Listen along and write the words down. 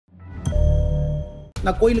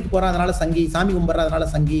நான் கோயிலுக்கு போறேன் அதனால சங்கி, சாமி கும்பிட்றேன் அதனால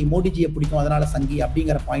சங்கி, மோடிஜியை பிடிக்கும் அதனால சங்கி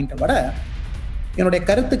அப்படிங்கிற பாயிண்ட்டை விட என்னுடைய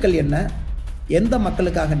கருத்துக்கள் என்ன, எந்த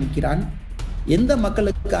மக்களுக்காக நிற்கிறான், எந்த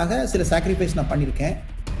மக்களுக்காக சில சாக்ரிஃபைஸ் நான் பண்ணியிருக்கேன்,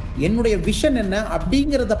 என்னுடைய விஷன் என்ன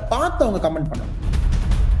அப்படிங்கிறத பார்த்து அவங்க கமெண்ட் பண்ணணும்.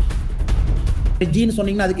 ஜீன்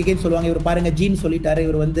சொன்னீங்கன்னா அதுக்கு கேன்னு சொல்லுவாங்க, இவர் பாருங்க ஜீன் சொல்லிட்டாரு,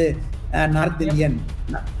 இவர் வந்து நார்த் இந்தியன்.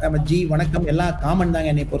 ஜி வணக்கம், எல்லாம் காமன்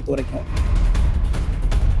தாங்க என்னை பொறுத்த வரைக்கும்.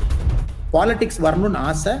 பாலிடிக்ஸ் வரணும்னு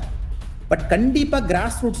ஆசை, பட் கண்டிப்பா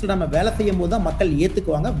கிராஸ் ரூட்ஸ்ல நம்ம வேலை செய்யும் போது தான் மக்கள்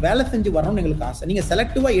ஏத்துக்குவாங்க. வேலை செஞ்சு வரணும்னு எங்களுக்கு ஆசை. நீங்க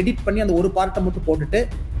செலக்டிவா எடிட் பண்ணி அந்த ஒரு பார்ட்டை மட்டும் போட்டுட்டு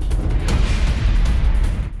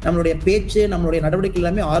நம்மளுடைய பேச்சு, நம்மளுடைய நடவடிக்கை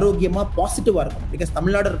எல்லாமே ஆரோக்கியமா பாசிட்டிவா இருக்கும். பிகாஸ்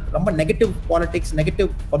தமிழ்நாடு ரொம்ப negative politics, negative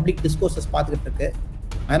public discourses பார்த்துக்கிட்டு இருக்கு.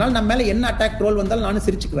 அதனால நம்ம மேல என்ன அட்டாக் ட்ரோல் வந்தாலும் நானும்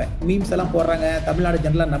சிரிச்சுக்குவேன். மீம்ஸ் எல்லாம் போடுறாங்க, தமிழ்நாடு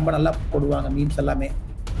ஜெனரலா ரொம்ப நல்லா போடுவாங்க மீம்ஸ் எல்லாமே.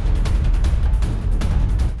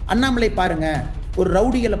 அண்ணாமலை பாருங்க ஒரு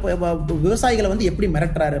ரவுடிகளை விவசாயிகளை வந்து எப்படி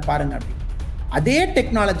மிரட்டுறாரு பாருங்க அப்படி. அதே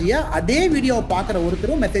டெக்னாலஜியா அதே வீடியோவை பார்க்குற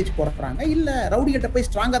ஒருத்தரும் மெசேஜ் போடுறாங்க, இல்ல ரவுடிகிட்ட போய்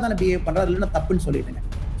ஸ்ட்ராங்கா தானே பிஹேவ் பண்றாரு, இல்லைன்னா தப்புன்னு சொல்லிடுங்க.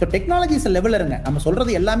 ஸோ டெக்னாலஜி இஸ் லெவல் இருங்க, நம்ம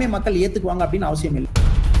சொல்றது எல்லாமே மக்கள் ஏத்துக்குவாங்க அப்படின்னு அவசியம் இல்லை.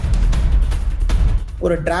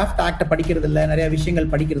 ஒரு டிராஃப்ட் ஆக்டை படிக்கிறது இல்லை, நிறைய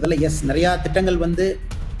விஷயங்கள் படிக்கிறது இல்லை. எஸ், நிறைய திட்டங்கள் வந்து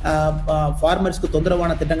ஃபார்மர்ஸ்க்கு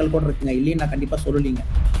தொந்தரவான திட்டங்கள் கூட இருக்குங்க, இல்லைன்னு நான் கண்டிப்பா சொல்லலீங்க.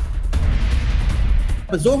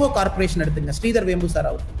 இப்போ ஜோஹோ கார்பரேஷன் எடுத்துங்க, ஸ்ரீதர் வேம்பு சார்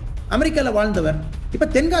அவர் அமெரிக்கால வாழ்ந்தவர், இப்ப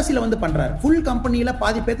தென்காசியில வந்து பண்றாரு. ஃபுல் கம்பெனியில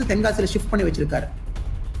பாதி பேர்த்து தென்காசியில ஷிஃப்ட் பண்ணி வச்சிருக்காரு.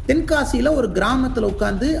 தென்காசியில ஒரு கிராமத்துல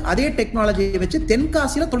உட்கார்ந்து அதே டெக்னாலஜியை வச்சு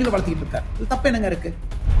தென்காசியில தொழில் வளர்த்திட்டு இருக்காரு. இது தப்பு என்னங்க இருக்கு?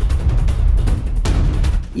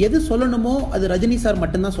 எது சொல்லணுமோ அது ரஜினி சார்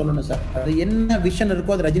மட்டும்தான் சொல்லணும் சார். அது என்ன விஷன்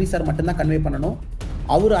இருக்கோ அது ரஜினி சார் மட்டும்தான் கன்வே பண்ணணும்.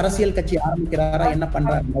 அவரு அரசியல் கட்சி ஆரம்பிக்கிறாரா, என்ன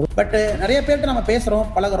பண்றாரு? பட் நிறைய பேர்கிட்ட நம்ம பேசுறோம்,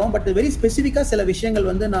 பழகிறோம். பட் வெரி ஸ்பெசிபிக்கா சில விஷயங்கள்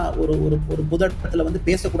வந்து நான் ஒரு புது இடத்துல வந்து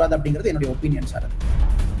பேசக்கூடாது அப்படிங்கிறது என்னுடைய ஒப்பீனியன் சார்.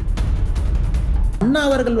 அண்ணா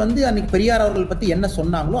அவர்கள் வந்து அன்னைக்கு பெரியார் அவர்கள் பத்தி என்ன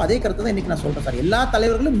சொன்னாங்களோ அதே கருத்தை தான் இன்னைக்கு நான் சொல்றேன் சார். எல்லா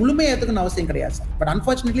தலைவர்களும் முழுமையா ஏத்துக்கணும் அவசியம் கிடையாது சார். பட்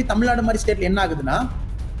அன்பார்ச்சுனேட்லி தமிழ்நாடு மாதிரி ஸ்டேட்ல என்ன ஆகுதுன்னா,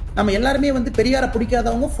 நம்ம எல்லாருமே வந்து பெரியாரை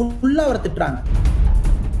பிடிக்காதவங்க ஃபுல்லா அவரை திட்டுறாங்க.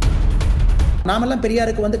 நாமெல்லாம்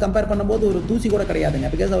பெரியாருக்கு வந்து கம்பேர் பண்ணும்போது ஒரு தூசி கூட கிடையாதுங்க.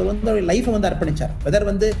 பிகாஸ் அவர் வந்து அவர் லைஃபை வந்து அர்ப்பணிச்சார். வெதர்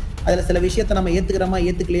வந்து அதுல சில விஷயத்தை நம்ம ஏத்துக்கிறோமா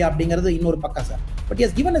ஏத்துக்கலையா அப்படிங்கிறது இன்னொரு பக்கம் sir. But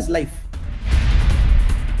has given his life.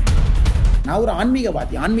 நான் ஒரு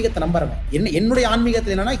ஆன்மீகவாதி, ஆன்மீகத்தை நம்புறவன். என்னுடைய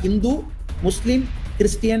ஆன்மீகத்தில் என்னன்னா இந்து, முஸ்லீம்,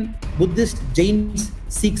 கிறிஸ்டியன், புத்திஸ்ட், ஜெயின்ஸ்,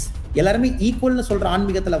 சிக்ஸ் எல்லாருமே ஈக்குவல்னு சொல்ற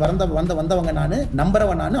ஆன்மீகத்துல வந்தவங்க நானு,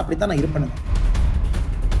 நம்புறவன் நானு. அப்படித்தான் நான் இருப்பேன்.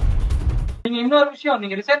 நீங்க இன்னொரு விஷயம்,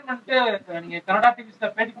 நீங்க ரிசர்ச் பண்ணிட்டு நீங்க கனடா டிவிஸ்ல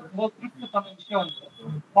பேட்டி கொடுக்கும்போது குறிப்பிட்டு சொன்ன விஷயம்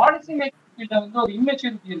வந்து பாலிசி மேக்கிங்ல வந்து ஒரு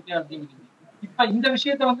இம்மெச்சூரிட்டி இருக்கு அப்படிங்கிறது. இப்ப இந்த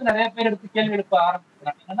விஷயத்த வந்து நிறைய பேர் எடுத்து கேள்வி எழுப்ப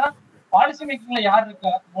ஆரம்பிக்கிறாங்க. ஏன்னா பாலிசி மேக்கிங்ல யார்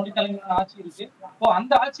இருக்கா? மோடி தலைமையிலான ஆட்சி இருக்கு. இப்போ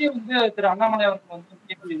அந்த ஆட்சியை வந்து திரு அண்ணாமலை அவர்கள் வந்து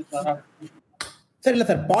கேள்வி எழுப்பாரா? சார் இல்ல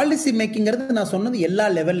சார், பாலிசி மேக்கிங்கிறது நான் சொன்னது எல்லா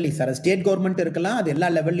லெவல்லையும் சார். ஸ்டேட் கவர்மெண்ட் இருக்கலாம், அது எல்லா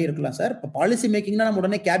லெவல்லையும் இருக்கலாம் சார். இப்போ பாலிசி மேக்கிங்னா நம்ம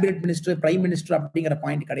உடனே கேபினெட் மினிஸ்டர், பிரைம் மினிஸ்டர் அப்படிங்கிற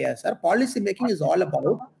பாயிண்ட் கிடையாது sir. Policy making is all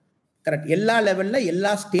about correct எல்லா லெவல்ல,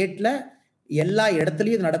 எல்லா ஸ்டேட்ல, எல்லா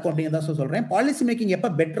இடத்துலயும் இது நடக்கும் அப்படிங்கிறத சொல்றேன். பாலிசி மேக்கிங் எப்ப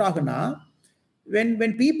பெட்டர் ஆகுனா,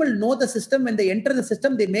 when people know the system, when they enter the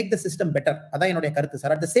system, they make the system better. அதான் என்னுடைய கருத்து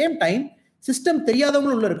sir. At the same time system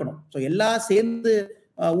தெரியாதவங்களும் உள்ள இருக்கணும். ஸோ எல்லாம் சேர்ந்து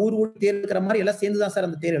ஊர் தேர் இருக்கிற மாதிரி எல்லாம் சேர்ந்துதான் சார்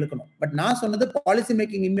அந்த தேர் எடுக்கணும். பட் நான் சொன்னது பாலிசி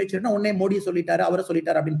மேக்கிங் இம்மெச்சூர்னா உடனே மோடி சொல்லிட்டாரு, அவரை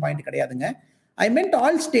சொல்லிட்டாரு அப்படின்னு பாயிண்ட் கிடையாதுங்க. ஐ மென்ட்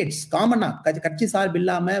ஆல் ஸ்டேட்ஸ் காமனா, கட்சி சார்பு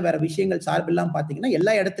இல்லாம வேற விஷயங்கள் சார்பு இல்லாம பாத்தீங்கன்னா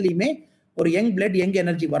எல்லா இடத்துலயுமே ஒரு யங் பிளட், யங்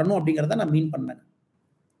எனர்ஜி வரணும் அப்படிங்கறத நான் மீன் பண்ணேன்.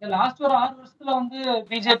 லாஸ்ட் ஒரு 6 வருஷத்துல வந்து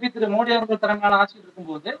பிஜேபி திரு மோடி அவர்கள் தலைமையிலான ஆட்சியில்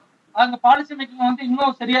இருக்கும்போது அந்த பாலிசி மேக்கிங் வந்து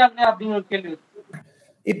இன்னும் சரியா இல்லையா அப்படின்னு ஒரு கேள்வி இருக்கு.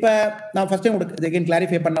 இப்ப நான் ஃபர்ஸ்ட் டைம் உங்களுக்கு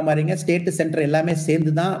கிளாரிஃபை பண்ண மாதிரிங்க, ஸ்டேட் சென்டர் எல்லாமே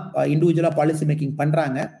சேர்ந்து தான் இண்டிவிஜுவலா பாலிசி மேக்கிங்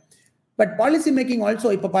பண்றாங்க. பட் பாலிசி மேக்கிங் ஆல்சோ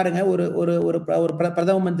இப்ப பாருங்க, ஒரு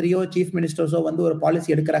பிரதம மந்திரியோ சீஃப் மினிஸ்டர்ஸோ வந்து ஒரு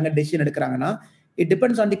பாலிசி எடுக்கிறாங்க, decision எடுக்கிறாங்கன்னா it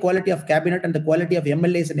depends on the quality of cabinet and quality of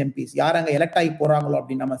MLAs and MPs. யார் அங்க எலெக்ட் ஆகி போறாங்களோ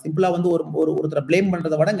அப்படின்னு நம்ம சிம்பிளா வந்து ஒருத்தரை பிளேம்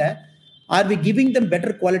பண்றதை விடங்க, R we giving them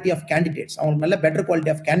better quality of candidates, அவங்களுக்கு நல்ல better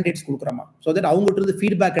quality of candidates கொடுக்குறோமா, so that அவங்ககிட்ட இருந்து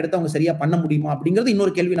ஃபீட்பேக் எடுத்து அவங்க சரியா பண்ண முடியுமா அப்படிங்கிறது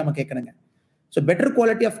இன்னொரு கேள்வி நம்ம கேட்கணுங்க. ஸோ பெட்டர்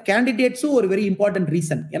குவாலிட்டி ஆஃப் கேண்டிடேட்ஸும் ஒரு வெரி இம்பார்ட்டன்ட்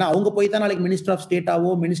ரீசன். ஏன்னா அவங்க போய் தான் நாளைக்கு மினிஸ்டர் ஆஃப்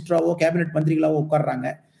ஸ்டேட்டாவோ மினிஸ்டராவோ கேபினெட் மந்திரிகளாவோ உட்கார்றாங்க.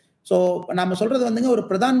 ஸோ நம்ம சொல்றது வந்துங்க, ஒரு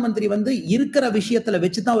பிரதான் மந்திரி வந்து இருக்கிற விஷயத்துல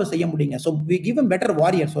வச்சுதான் அவர் செய்ய முடியுங்க. So we give him better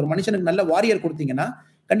warriors. ஒரு மனுஷனுக்கு நல்ல வாரியர் கொடுத்தீங்கன்னா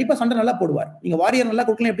கண்டிப்பா சண்டை நல்லா போடுவார். நீங்க வாரியர் நல்லா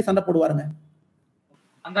கொடுக்கலாம், எப்படி சண்டை போடுவாருங்க?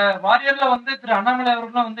 அந்த வாரியர்ல வந்து திரு அண்ணாமலை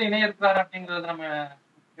அவர்களும் வந்து இணைய இருக்கிறாரு அப்படிங்கறது நம்ம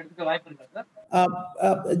எடுத்துக்க வாய்ப்பு இருக்கா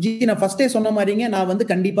சார்? ஜி நான் ஃபர்ஸ்டே சொன்ன மாதிரிங்க, நான் வந்து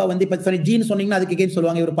கண்டிப்பா வந்து இப்ப சரி ஜீன் சொன்னீங்கன்னா அதுக்கு கேன்னு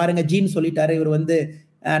சொல்லுவாங்க, இவர் பாருங்க ஜீன் சொல்லிட்டாரு, இவர் வந்து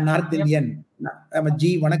நார்த் இந்தியன்.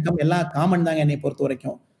 ஜி வணக்கம், எல்லாம் காமன் தாங்க என்னை பொறுத்த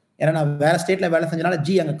வரைக்கும். ஏன்னா நான் வேற ஸ்டேட்ல வேலை செஞ்சனால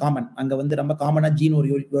ஜி அங்க காமன், அங்க வந்து ரொம்ப காமனா ஜீன் ஒரு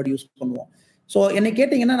வேர்டு யூஸ் பண்ணுவோம். ஸோ என்னை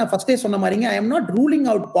கேட்டீங்கன்னா நான் ஃபர்ஸ்டே சொன்ன மாதிரிங்க I am not ruling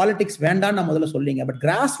out politics வேண்டாம்னு நான் முதல்ல சொல்லிங்க. பட்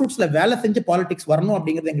கிராஸ் ரூட்ஸ்ல வேலை செஞ்சு பாலிடிக்ஸ் வரணும்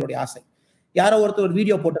அப்படிங்கிறது எங்களுடைய ஆசை. யாரோ ஒருத்தர் ஒரு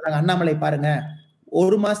வீடியோ போட்டுறாங்க, அண்ணாமலை பாருங்க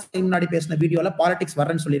ஒரு மாசத்துக்கு முன்னாடி பேசின வீடியோல பாலிடிக்ஸ்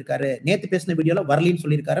வரேன்னு சொல்லியிருக்காரு, நேத்து பேசின வீடியோல வரலின்னு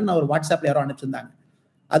சொல்லியிருக்காரு. நான் ஒரு வாட்ஸ்அப்ல யாரோ அனுப்பிச்சிருந்தாங்க.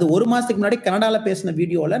 அது ஒரு மாசத்துக்கு முன்னாடி கனடால பேசின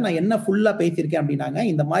வீடியோல நான் என்ன ஃபுல்லா பேசியிருக்கேன் அப்படின்னாங்க,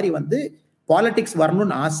 இந்த மாதிரி வந்து பாலிடிக்ஸ்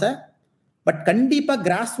வரணும்னு ஆசை. பட் கண்டிப்பா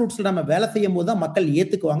கிராஸ் ரூட்ஸ்ல நம்ம வேலை செய்யும் போது தான் மக்கள்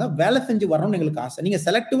ஏத்துக்குவாங்க. வேலை செஞ்சு வரணும்னு எங்களுக்கு ஆசை. நீங்க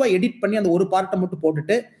செலக்டிவா எடிட் பண்ணி அந்த ஒரு பார்ட்டை மட்டும்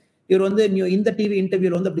போட்டுட்டு இவர் வந்து இந்த டிவி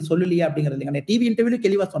இன்டர்வியூல வந்து அப்படி சொல்லலையா அப்படிங்கிறது. நான் டிவி இன்டர்வியூல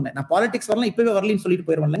தெளிவா சொன்னேன், நான் பாலிடிக்ஸ் வரலாம் இப்பவே வரலன்னு சொல்லிட்டு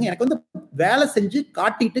போயிருவேன். எனக்கு வந்து வேலை செஞ்சு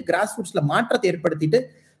காட்டிட்டு கிராஸ் ரூட்ஸ்ல மாற்றத்தை ஏற்படுத்திட்டு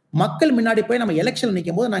மக்கள் முன்னாடி போய் நம்ம எலெக்ஷன்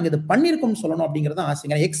நிற்கும் போது நாங்க இது பண்ணிருக்கோம்னு சொல்லணும் அப்படிங்கறது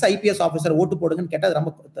ஆசைங்க. எக்ஸ் IPS ஆஃபீஸர் ஓட்டு போடுங்கன்னு கேட்டா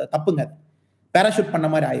ரொம்ப தப்புங்க. பேராஷூட் பண்ண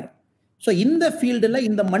மாதிரி ஆயிரும். ஸோ இந்த ஃபீல்டுல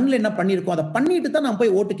இந்த மண்ணில் என்ன பண்ணியிருக்கோம் அதை பண்ணிட்டு தான் நான்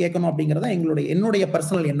போய் ஓட்டு கேட்கணும் அப்படிங்கிறத என்னுடைய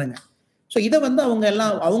பர்சனல் எண்ணங்க. ஸோ இதை வந்து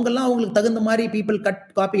அவங்கெல்லாம் அவங்களுக்கு தகுந்த மாதிரி பீப்புள் கட்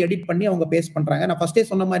காப்பி எடிட் பண்ணி அவங்க பேஸ் பண்றாங்க. நான் ஃபர்ஸ்டே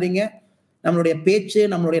சொன்ன மாதிரிங்க, நம்மளுடைய பேச்சு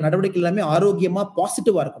நம்மளுடைய நடவடிக்கை எல்லாமே ஆரோக்கியமா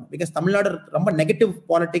பாசிட்டிவா இருக்கும். பிகாஸ் தமிழ்நாடு ரொம்ப negative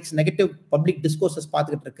politics negative public discourses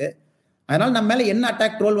பார்த்துக்கிட்டு இருக்கு. அதனால நம்ம மேல என்ன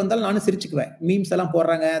அட்டாக் ட்ரோல் வந்தாலும் நானும் சிரிச்சுக்குவேன். மீம்ஸ் எல்லாம்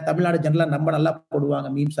போடுறாங்க, தமிழ்நாடு ஜெனரலா ரொம்ப நல்லா போடுவாங்க,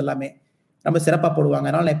 மீம்ஸ் எல்லாமே ரொம்ப சிறப்பா போடுவாங்க.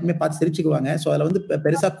 அதனால நான் எப்பவுமே பார்த்து சிரிச்சுக்குவாங்க. ஸோ அதுல வந்து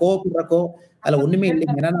பெருசா கோவப்படுறக்கோ அதுல ஒண்ணுமே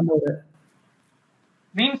இல்லைங்க. ஏன்னா நம்ம ஒரு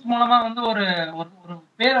மீம்ஸ் மூலமா வந்து ஒரு ஒரு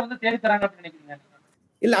பேரை வந்து தேடி தராங்க அப்படின்னு நினைக்கிறீங்க?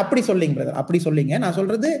 இல்ல அப்படி சொல்லிங்க பிரதர், அப்படி சொல்லிங்க. நான்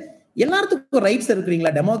சொல்றது எல்லாத்துக்கும் ரைட்ஸ்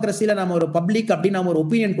இருக்குங்களா. டெமோக்ரஸில நம்ம ஒரு பப்ளிக் அப்படி நம்ம ஒரு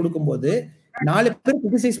ஒப்பீனியன் கொடுக்கும்போது 4 பேர்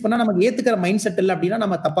கிரிட்டிசைஸ் பண்ணா நமக்கு ஏத்துக்கிற மைண்ட் செட் இல்லை அப்படின்னா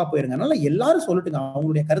நம்ம தப்பா போயிருங்க. அதனால எல்லாரும் சொல்லட்டுங்க,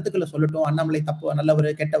 அவங்களுடைய கருத்துக்களை சொல்லட்டும். அண்ணாமலை தப்பு நல்லவர்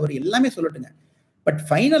கெட்டவர் எல்லாமே சொல்லட்டுங்க. பட்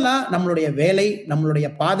ஃபைனலா நம்மளுடைய வேலை நம்மளுடைய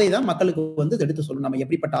பாதை தான் மக்களுக்கு வந்து எடுத்து சொல்லணும் நம்ம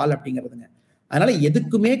எப்படிப்பட்ட ஆள் அப்படிங்கிறதுங்க. அதனால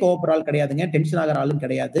எதுக்குமே கோவப்படுற ஆள் கிடையாதுங்க, டென்ஷன் ஆகிற ஆளும்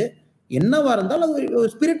கிடையாது. என்னவா இருந்தாலும்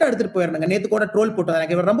அது ஸ்பிரிட்டா எடுத்துட்டு போயிடணுங்க. நேத்து கூட ட்ரோல் போட்டது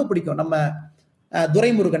எனக்கு இவர் ரொம்ப பிடிக்கும். நம்ம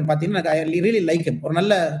துரைமுருகன் பாத்தீங்கன்னா ரியலி லைக் ஹிம். ஒரு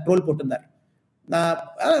நல்ல ட்ரோல் போட்டிருந்தார்.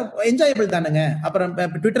 என்ஜாயபிள் தானுங்க. அப்புறம்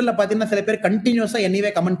ட்விட்டர்ல பாத்தீங்கன்னா சில பேர் கண்டினியூஸா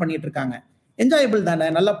என்னையவே கமெண்ட் பண்ணிட்டு இருக்காங்க. என்ஜாயபிள் தானே,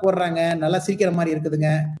 நல்லா போடுறாங்க, நல்லா சிரிக்கிற மாதிரி இருக்குதுங்க.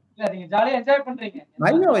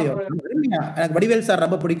 ஐயோ ஐயோ, எனக்கு வடிவேல் சார்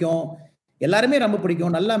ரொம்ப பிடிக்கும், எல்லாருமே ரொம்ப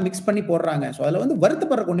பிடிக்கும், நல்லா மிக்ஸ் பண்ணி போடுறாங்க. ஸோ அதுல வந்து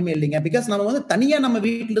வருத்தப்படுற ஒண்ணுமே இல்லைங்க. பிகாஸ் நம்ம வந்து தனியா நம்ம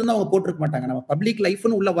வீட்டுல இருந்து அவங்க போட்டிருக்க மாட்டாங்க. நம்ம பப்ளிக்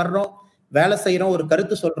லைஃப்னு உள்ள வர்றோம், வேலை செய்யறோம், ஒரு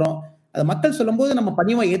கருத்து சொல்றோம். அது மக்கள் சொல்லும் போது நம்ம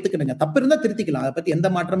பணிவா ஏத்துக்கணுங்க. தப்பு இருந்தா திருத்திக்கலாம், அதை பத்தி எந்த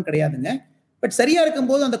மாற்றமும் கிடையாதுங்க. பட் சரியா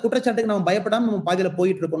இருக்கும்போது அந்த குற்றச்சாட்டுக்கு நம்ம பயப்படாம நம்ம பாதியில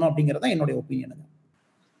போயிட்டு இருக்கணும் அப்படிங்கறத என்னுடைய ஒப்பீனியனுங்க.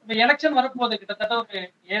 இப்ப எலெக்ஷன் வரப்போது கிட்டத்தட்ட ஒரு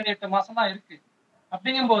 7-8 மாசம் தான் இருக்கு.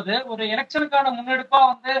 அப்படிங்கும்போது ஒரு எலெக்ஷனுக்கான முன்னெடுப்பா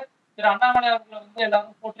வந்து திரு அண்ணாமலை அவர்களை வந்து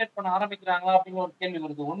எல்லாரும் போர்ட்ரேட் பண்ண ஆரம்பிக்கிறாங்களா அப்படிங்கிற ஒரு கேள்வி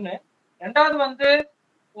வருது ஒண்ணு. ரெண்டாவது வந்து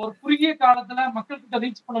ஒரு குறுகிய காலத்துல மக்கள்கிட்ட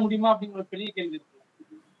ரீச் பண்ண முடியுமா அப்படிங்கிற ஒரு பெரிய கேள்வி இருக்கு.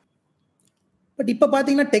 பட் இப்ப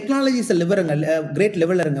பாத்தீங்கன்னா டெக்னாலஜி கிரேட்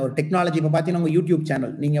லெவல்ல இருங்க. ஒரு டெக்னாலஜி இப்ப பாத்தீங்கன்னா உங்க யூடியூப்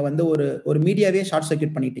சேனல் நீங்க வந்து ஒரு மீடியாவே ஷார்ட்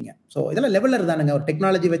சர்க்யூட் பண்ணிட்டீங்க. ஸோ இதெல்லாம் லெவலர் தானுங்க. ஒரு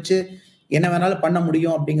டெக்னாலஜி வச்சு என்ன வேணாலும் பண்ண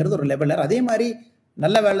முடியும் அப்படிங்கிறது ஒரு லெவலர். அதே மாதிரி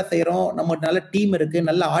நல்ல வேலை செய்யறோம், நம்ம நல்ல டீம் இருக்கு,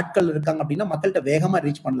 நல்ல ஆட்கள் இருக்காங்க அப்படின்னா மக்கள்கிட்ட வேகமா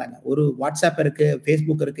ரீச் பண்ணலாங்க. ஒரு வாட்ஸ்அப் இருக்கு,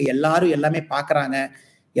 ஃபேஸ்புக் இருக்கு, எல்லாரும் எல்லாமே பாக்குறாங்க,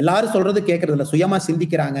 எல்லாரும் சொல்றது கேட்கறது இல்லை, சுயமா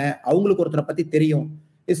சிந்திக்கிறாங்க, அவங்களுக்கு ஒருத்தரை பத்தி தெரியும்.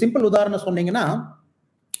 இது சிம்பிள் உதாரணம் சொன்னீங்கன்னா,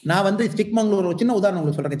 நான் வந்து சிக்மங்களூர் ஒரு சின்ன உதாரணம்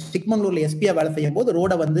உங்களுக்கு சொல்றேன். சிக்மங்களூர்ல எஸ்பியா வேலை செய்யும் போது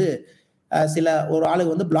ரோட வந்து ஒரு ஆளுங்க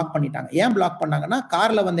வந்து பிளாக் பண்ணிட்டாங்க. ஏன் பிளாக் பண்ணாங்கன்னா,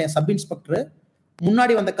 கார்ல வந்த சப் இன்ஸ்பெக்டர்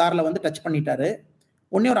முன்னாடி வந்த கார்ல வந்து டச் பண்ணிட்டாரு.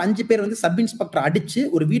 உடனே ஒரு 5 பேர் வந்து சப் இன்ஸ்பெக்டர் அடிச்சு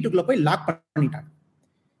ஒரு வீட்டுக்குள்ள போய் லாக் பண்ணிட்டாங்க.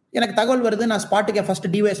 எனக்கு தகவல் வருது, நான் ஸ்பாட்டுக்கு ஃபர்ஸ்ட்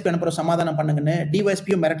டிஒஎஸ்பி அனுப்புற சமாதானம் பண்ணுங்கன்னு,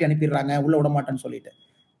 டிஒஎஸ்பியும் மிரட்டி அனுப்பிடுறாங்க உள்ள விட மாட்டேன்னு சொல்லிட்டு.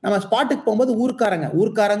 நம்ம ஸ்பாட்டுக்கு போகும்போது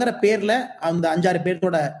ஊர்க்காரங்கிற பேர்ல அந்த 5-6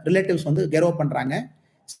 பேர்த்தோட ரிலேட்டிவ்ஸ் வந்து கெரோ பண்றாங்க.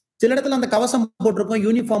 சில இடத்துல அந்த கவசம் போட்டிருக்கோம்,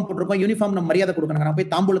 யூனிஃபார்ம் போட்டிருக்கோம், யூனிஃபார்ம் நம்ம மரியாதை கொடுக்கணும். நான்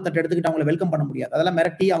போய் தாம்பூல தட்டு எடுத்துக்கிட்டு அவங்களை வெல்கம் பண்ண முடியாது. அதெல்லாம்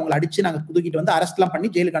மிரட்டி அவங்களை அடிச்சு நாங்க தூக்கிட்டு வந்து அரெஸ்ட் எல்லாம் பண்ணி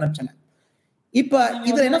ஜெயிலுக்கு அனுப்பிச்சாங்க. இப்ப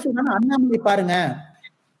இதுல என்ன சொல்றாங்க, அண்ணாமலை பாருங்க,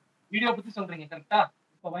 வீடியோ பத்தி சொல்றீங்க கரெக்டா?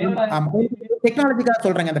 டெக்னாலஜிக்காக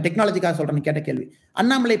சொல்றேங்க, அந்த டெக்னாலஜிக்காக சொல்றேன் கேட்ட கேள்வி.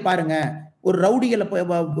 அண்ணாமலை பாருங்க ஒரு ரவுடிகளை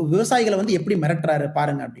விவசாயிகளை வந்து எப்படி மிரட்டுறாரு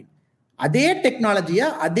பாருங்க அப்படின்னு. அதே டெக்னாலஜியா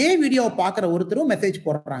அதே வீடியோவை பாக்குற ஒருத்தரும் மெசேஜ்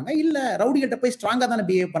போடுறாங்க, இல்ல ரவுடிகிட்ட போய் ஸ்ட்ராங்கா தானே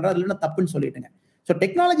பிஹேவ் பண்றாரு, இல்லைன்னா தப்புன்னு சொல்லிட்டுங்க. ஸோ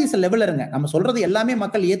டெக்னாலஜி இஸ் லெவல் இருங்க. நம்ம சொல்றது எல்லாமே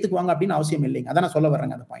மக்கள் ஏத்துக்குவாங்க அப்படின்னு அவசியம் இல்லைங்க. அதான் நான் சொல்ல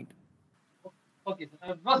வர்றேங்க அந்த பாயிண்ட். ஓகே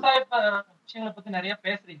சார், விவசாய விஷயங்களை பத்தி நிறைய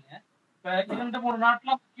பேசுறீங்க. இப்ப 2-3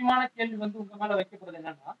 நாட்களா முக்கியமான கேள்வி வந்து உங்க மேல வைக்கப்படுது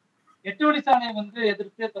என்னன்னா, 8 வழிச்சாலையை வந்து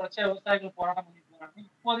எதிர்த்து தொடர்ச்சியா விவசாயிகள் போராட்டம் பண்ணிட்டு வராங்க.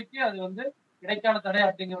 இப்போதைக்கு அது வந்து இடைக்கால தடை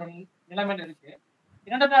அப்படிங்கிற ஒரு நிலைமையில இருக்கு.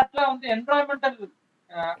 2 நாட்களா வந்து என்விரான்மெண்டல்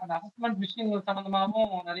அந்த அசஸ்மெண்ட் விஷயங்கள்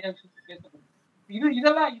சம்பந்தமாகவும் நிறைய விஷயங்கள் பேசப்படுது.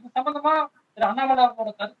 இது சம்பந்தமா திரு அண்ணாமலை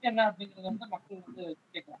அவர்களோட கருத்து என்ன அப்படிங்கறது வந்து மக்கள் வந்து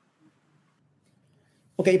கேட்கறாங்க.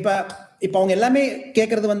 ஓகே, இப்ப அவங்க எல்லாமே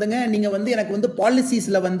கேட்கறது வந்துங்க, நீங்க வந்து எனக்கு வந்து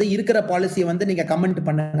பாலிசிஸ்ல வந்து இருக்கிற பாலிசியை வந்து நீங்க கமெண்ட்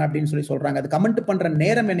பண்ணுங்க அப்படின்னு சொல்றாங்க. அது கமெண்ட் பண்ற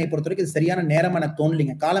நேரம் என்னை பொறுத்த வரைக்கும் சரியான நேரம் எனக்கு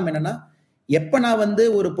தோணலிங்க. காலம் என்னன்னா, எப்ப நான் வந்து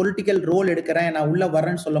ஒரு பொலிட்டிக்கல் ரோல் எடுக்கிறேன், நான் உள்ள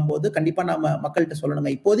வரேன்னு சொல்லும் போது கண்டிப்பா நாம மக்கள்கிட்ட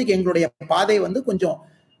சொல்லணுங்க. இப்போதைக்கு எங்களுடைய பாதை வந்து கொஞ்சம்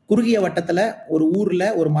குறுகிய வட்டத்துல ஒரு ஊர்ல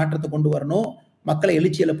ஒரு மாற்றத்தை கொண்டு வரணும், மக்களை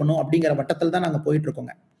எழுச்சி எழுப்பணும் அப்படிங்கிற வட்டத்துல தான் நாங்க போயிட்டு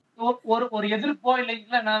இருக்கோங்க. ஒரு ஒரு எதிர்ப்போ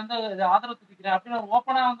இல்ல நான் வந்து ஆதரவு தெரிவிக்கிறேன் அப்படின்னு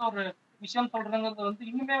ஓப்பனா வந்து ஒரு விஷயம் சொல்றதுங்கிறது வந்து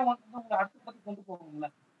இன்னுமே வந்து உங்களை அடுத்த கட்டத்துக்கு கொண்டு போகும்ல.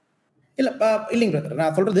 இல்ல இல்லைங்க பிரதர்,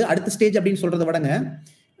 நான் சொல்றது அடுத்த ஸ்டேஜ் அப்படின்னு சொல்றதை விடங்க,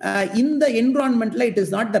 இந்த என்விரான்மெண்ட்ல it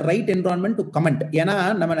is not the right environment to comment. ஏன்னா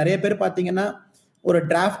நம்ம நிறைய பேர் பாத்தீங்கன்னா ஒரு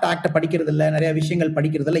டிராஃப்ட் ஆக்ட படிக்கிறது இல்ல, நிறைய விஷயங்கள்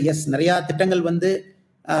படிக்கிறது இல்ல. எஸ், நிறைய திட்டங்கள் வந்து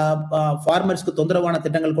ஃபார்மர்ஸ்க்கு தொந்தரவான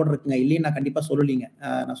திட்டங்கள் கூட இருக்குங்க, இல்லைன்னு நான் கண்டிப்பா சொல்லலீங்க,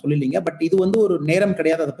 நான் சொல்லலீங்க. பட் இது வந்து ஒரு நேரம்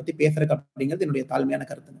கிடையாது அதை பத்தி பேசுறதுக்கு அப்படிங்கிறது என்னுடைய தாழ்மையான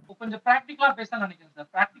கருத்துங்க. கொஞ்சம் பிராக்டிகலா பேச நினைக்கிறேன் சார்.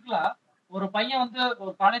 பிராக்டிகலா ஒரு பையன் வந்து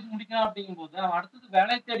ஒரு காலேஜ் முடிக்கிறான் அப்படிங்கும் போது அவன் அடுத்தது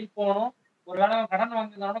வேலை தேடி போகணும், ஒரு வேலை கடன்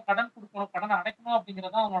வாங்கினாலும் கடன் கொடுக்கணும், கடன் அடைக்கணும்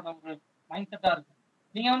அப்படிங்கறதான் அவனோட ஒரு மைண்ட் செட்டா இருக்கு.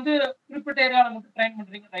 நீங்க வந்து குறிப்பிட்ட ஏரியால மட்டும் ட்ரைன்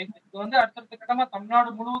பண்றீங்க, ரைட். இது வந்து அடுத்தடுத்த கட்டமா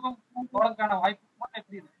தமிழ்நாடு முழுவதும் போறதுக்கான வாய்ப்பு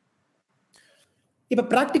எப்படி இருக்கு? இப்ப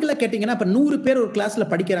பிராக்டிகலா கேட்டீங்கன்னா, இப்ப 100 பேர் ஒரு கிளாஸ்ல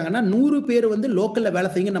படிக்கிறாங்கன்னா 100 பேர் வந்து லோக்கல்ல வேலை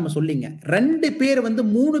செய்யுங்க நம்ம சொல்லிங்க. 2 பேர் வந்து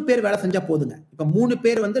 3 பேர் வேலை செஞ்சா போதுங்க. இப்ப 3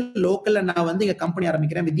 பேர் வந்து லோக்கல்ல நான் வந்து இங்க கம்பெனி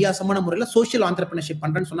ஆரம்பிக்கிறேன், வித்தியாசமான முறையில சோசியல் ஆண்டர்பிரினர்ஷிப்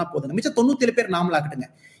பண்றேன்னு சொன்னா போதுங்க. மிச்சம் 97 பேர் நாமளாக்கட்டுங்க.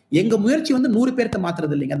 எங்க முயற்சி வந்து 100 பேர்த்த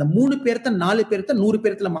மாத்துறது இல்லைங்க, அந்த 3 பேர்த்த 4 பேர்த்த 100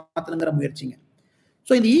 பேர்த்துல மாத்தணுங்கிற முயற்சிங்க.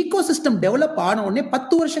 சோ இந்த ஈகோ சிஸ்டம் டெவலப் ஆன உடனே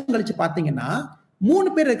 10 வருஷம் கழிச்சு பாத்தீங்கன்னா 3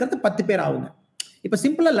 பேர் இருக்கிறது 10 பேர் ஆகுங்க. இப்ப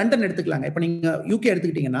சிம்பிளா லண்டன் எடுத்துக்கலாங்க. இப்ப நீங்க யூகே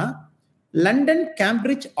எடுத்துக்கிட்டீங்கன்னா லண்டன்,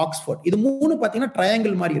 கேம்பிரிட்ஜ், ஆக்ஸ்போர்ட், இது 3 பாத்தீங்கன்னா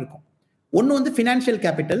ட்ரையாங்கிள் மாதிரி இருக்கும். ஒன்னு வந்து ஃபினான்ஷியல்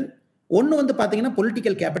கேபிட்டல், ஒன்னு வந்து பாத்தீங்கன்னா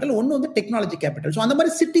பொலிட்டிக்கல் கேபிட்டல், ஒன்னு வந்து டெக்னாலஜி கேபிட்டல். சோ அந்த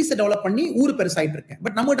மாதிரி சிட்டிஸ் டெவலப் பண்ணி ஊர் பெருசாயிட்டு இருக்கு.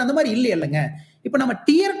 பட் நம்மகிட்ட அந்த மாதிரி இல்லைங்க. இப்ப நம்ம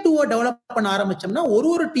டியர் 2 டெவலப் பண்ண ஆரம்பிச்சோம்னா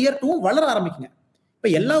ஒரு டியர் 2 வளர ஆரம்பிக்குங்க. இப்ப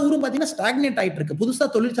எல்லா ஊரும் பாத்தீங்கன்னா ஸ்டாக்னேட் ஆயிட்டு இருக்கு, புதுசா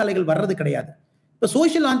தொழிற்சாலைகள் வர்றது கிடையாது. இப்ப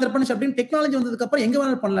சோசியல் ஆண்டர்பிரினர்ஷிப் அப்படின்னு டெக்னாலஜி வந்ததுக்கு அப்புறம் எங்க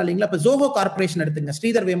வேணாலும் பண்ணலாம் இல்லைங்களா? இப்ப ஜோஹோ கார்பரேஷன் எடுத்துங்க,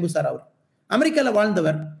 ஸ்ரீதர் வேம்பு சார், அவர் அமெரிக்கால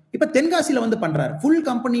வாழ்ந்தவர், இப்ப தென்காசியில வந்து பண்றாரு. ஃபுல்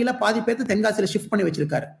கம்பெனியில பாதி பேர்த்து தென்காசியில ஷிஃப்ட் பண்ணி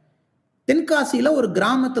வச்சிருக்காரு. தென்காசியில ஒரு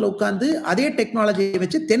கிராமத்துல உட்கார்ந்து அதே டெக்னாலஜியை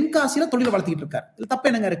வச்சு தென்காசியில தொழில் வளர்த்திட்டு இருக்காரு. இதுல தப்பு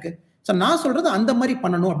என்னங்க இருக்கு? சோ நான் சொல்றது அந்த மாதிரி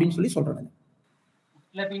பண்ணணும் அப்படின்னு சொல்றேன்.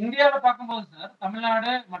 இல்ல இப்ப இந்தியாவில பார்க்கும்போது சார்,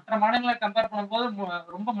 தமிழ்நாடு மற்ற மாநிலங்களை கம்பேர் பண்ணும்போது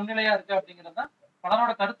ரொம்ப முன்னிலையா இருக்கு அப்படிங்கிறது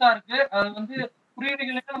பலரோட கருத்தா இருக்கு. அது வந்து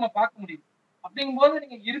குறியீடுகளுக்கு நம்ம பார்க்க முடியும். அப்படிங்கும்போது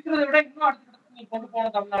நீங்க இருக்கிறத விட இன்னும் அடுத்த கட்டத்துக்கு நீங்க கொண்டு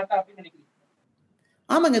போகணும் தமிழ்நாட்டை அப்படின்னு நினைக்கிறீங்க?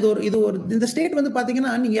 ஆமாங்க, இது ஒரு இந்த ஸ்டேட் வந்து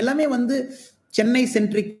பாத்தீங்கன்னா நீங்க எல்லாமே வந்து சென்னை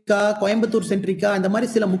சென்ட்ரிக்கா, கோயம்புத்தூர் சென்ட்ரிக்கா, இந்த மாதிரி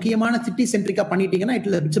சில முக்கியமான சிட்டி சென்ட்ரிக்கா பண்ணிட்டீங்கன்னா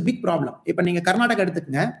இட்ஸ் a பிக் ப்ராப்ளம். இப்ப நீங்க கர்நாடகா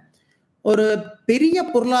எடுத்துக்கங்க, ஒரு பெரிய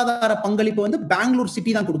பொருளாதார பங்களிப்பு வந்து பெங்களூர்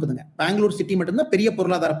சிட்டி தான் கொடுக்குதுங்க. பெங்களூர் சிட்டி மட்டும்தான் பெரிய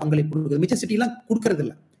பொருளாதார பங்களிப்பு கொடுக்குது, மிச்ச சிட்டி எல்லாம் கொடுக்கறது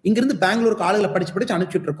இல்ல. இங்க இருந்து பெங்களூருக்கு ஆளுகளை படிச்சு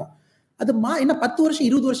அனுப்பிச்சுட்டு இருக்கோம். அது என்ன 10 வருஷம்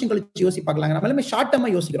 20 வருஷம் கழிச்சு யோசிச்சு பார்க்கலாங்க. நம்ம எல்லாமே ஷார்ட் டர்மா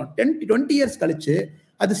யோசிக்கிறோம். 20 இயர்ஸ் கழிச்சு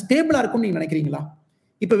அது ஸ்டேபிளா இருக்கும்னு நீங்க நினைக்கிறீங்களா?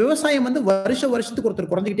 இப்ப விவசாயம் வந்து வருஷத்துக்கு ஒருத்தர்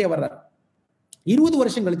குறைஞ்சிக்கிட்டே வர்றாரு. 20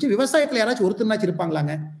 வருஷம் கழிச்சு விவசாயத்துல யாராச்சும் ஒருத்தர்னாச்சும்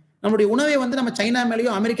இருப்பாங்களாங்க? நம்மளுடைய உணவை வந்து நம்ம சைனா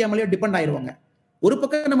மேலேயோ அமெரிக்கா மேலேயோ டிபெண்ட் ஆயிருவாங்க. ஒரு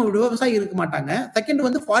பக்கம் நம்ம விவசாயி இருக்க மாட்டாங்க, செகண்ட்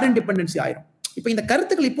வந்து ஃபாரின் டிபெண்டன்சி ஆயிரும். இப்ப இந்த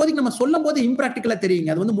கருத்துக்கள் இப்போதைக்கு நம்ம சொல்லும் போது இம்ப்ராக்டிகலா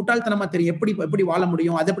தெரியுங்க, அது வந்து முட்டாள்தனமா தெரியும். எப்படி வாழ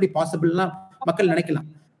முடியும், அது எப்படி பாசிபிள்னா மக்கள் நினைக்கலாம்.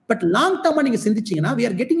 பட் லாங் டர்மா நீங்க சிந்திச்சீங்கன்னா we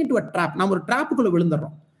are getting into a trap. நாம ஒரு டிராப்புக்குள்ள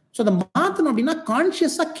விழுந்துறோம். சோ அதை மாத்தணும் அப்படின்னா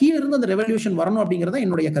கான்சியஸா கீழ இருந்து அந்த ரெவல்யூஷன் வரணும் அப்படிங்கறத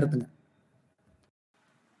என்னுடைய கருத்துங்க.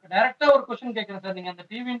 டைரக்டா ஒரு क्वेश्चन கேக்குறேன் சார். நீங்க அந்த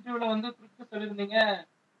டிவி இன்டர்வியூல வந்து குறிப்பிட்டு சொல்லிருந்தீங்க,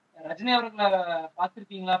 ரஜினி அவர்களை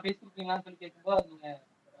பாத்திருக்கீங்களா, பேசிருக்கீங்களான்னு சொல்லி கேட்கும்போது நீங்க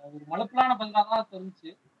ஒரு மலுப்பலான பதிலா தான்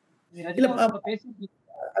தெரிஞ்சுச்சு. நீங்க ரஜினி அவர்களை பேசிருக்கீங்க.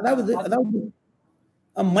 அதாவது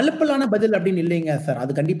மலுப்பலான பதில் அப்படின்னு இல்லைங்க சார்,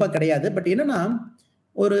 அது கண்டிப்பா கிடையாது. பட் என்னன்னா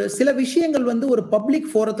ஒரு சில விஷயங்கள் வந்து ஒரு பப்ளிக்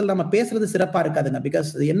ஃபோரத்தில் நம்ம பேசுறது சிறப்பா இருக்காதுங்க. பிகாஸ்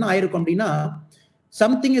என்ன ஆயிருக்கும் அப்படின்னா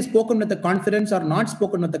something is spoken with confidence R not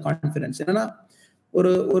spoken with confidence. என்னன்னா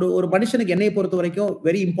ஒரு மனுஷனுக்கு என்னைய பொறுத்த வரைக்கும்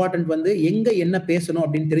வெரி இம்பார்ட்டன்ட் வந்து எங்க என்ன பேசணும்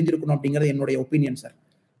அப்படின்னு தெரிஞ்சிருக்கணும் அப்படிங்கிறது என்னுடைய ஒப்பீனியன் சார்.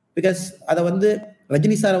 பிகாஸ் அதை வந்து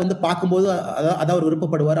ரஜினி சாரை வந்து பார்க்கும்போது அதான் அவர்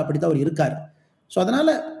விருப்பப்படுவார், அப்படிதான் அவர் இருக்காரு. ஸோ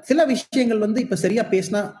அதனால சில விஷயங்கள் வந்து இப்ப சரியா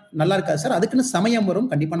பேசினா நல்லா இருக்காது சார், அதுக்குன்னு சமயம் வரும்,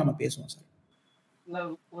 கண்டிப்பா நம்ம பேசுவோம் சார்.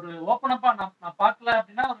 ஒரு ஓபன் அப்பா நான் பார்க்கல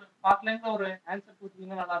அப்படின்னா ஒரு பார்க்கலங்கிற ஒரு ஆன்சர்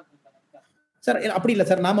கொடுத்தீங்கன்னா நல்லா இருக்கும் சார். அப்படி இல்லை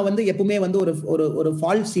சார், நாம வந்து எப்பவுமே வந்து ஒரு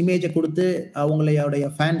ஃபால்ஸ் இமேஜை கொடுத்து அவங்களுடைய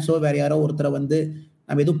ஃபேன்ஸோ வேற யாரோ ஒருத்தரை வந்து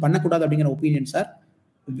நம்ம எதுவும் பண்ணக்கூடாது அப்படிங்கிற ஒப்பீனியன் சார்.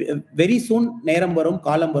 வெரி சூன் நேரம் வரும்,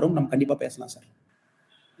 காலம் வரும், நம்ம கண்டிப்பா பேசலாம் சார்.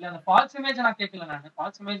 இல்ல அந்த ஃபால்ஸ் இமேஜ் நான் கேட்கல. நான்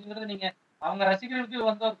ஃபால்ஸ் இமேஜ்ங்கிறது நீங்க அவங்க ரசிகர்களுக்கு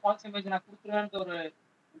வந்து ஒரு ஃபால்ஸ் இமேஜ் நான் கொடுத்துருவேன்னு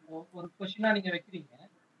ஒரு கொஸ்டினா நீங்க வைக்கிறீங்க.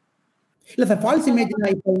 இல்ல சார், ஃபால்ஸ் இமேஜ்னா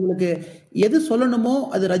இப்ப உங்களுக்கு எது சொல்லணுமோ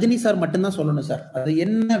அது ரஜினி சார் மட்டும்தான் சொல்லணும் சார். அது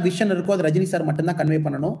என்ன விஷன் இருக்கோ அது ரஜினி சார் மட்டும்தான் கன்வே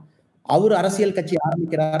பண்ணணும். அவரு அரசியல் கட்சி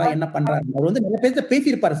ஆரம்பிக்கிறாரா, என்ன பண்றாரு, அவர் வந்து நிறைய பேச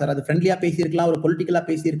பேசியிருப்பாரு சார். அது ஃப்ரெண்ட்லியா பேசியிருக்கலாம், ஒரு பொலிட்டிக்கலா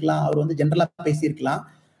பேசியிருக்கலாம், அவர் வந்து ஜெனரலா பேசியிருக்கலாம்.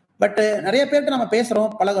 பட் நிறைய பேர்கிட்ட நம்ம பேசுறோம்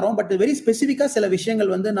பழகுறோம், பட் வெரி ஸ்பெசிஃபிக்கா சில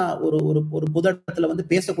விஷயங்கள் வந்து நான் ஒரு ஒரு ஒரு பொது இடத்துல வந்து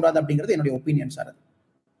பேசக்கூடாது அப்படிங்கிறது என்னுடைய ஒப்பீனியன் சார்.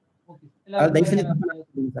 தயவு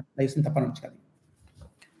செஞ்சு தப்பா நினைச்சுக்காதீங்க.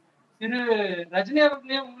 திரு ரஜினி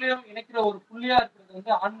அவர்களையும் உங்களையும் இணைக்கிற ஒரு புள்ளியா இருக்கிறது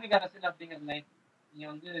வந்து ஆன்மீக அரசியல் அப்படிங்கிற லைன். நீங்க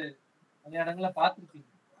வந்து நிறைய இடங்கள பார்த்துருப்பீங்க.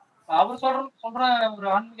 அவர் சொல்ற ஒரு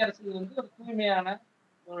ஆன்மீக அரசியல் வந்து ஒரு தூய்மையான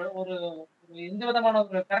ஒரு ஒரு எந்த விதமான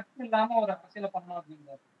ஒரு கரெக்ட் இல்லாம ஒரு அரசியலை பண்ணணும்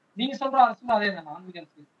அப்படிங்கிறாரு. நீங்க சொல்ற அரசியல் அதே தானே ஆன்மீக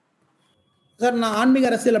அரசியல்? சார் நான் ஆன்மீக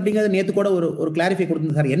அரசியல் அப்படிங்கிறது நேத்து கூட ஒரு கிளாரிஃபை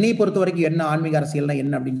கொடுத்தேன் சார். என்னை பொறுத்த வரைக்கும் என்ன ஆன்மீக அரசியல்னா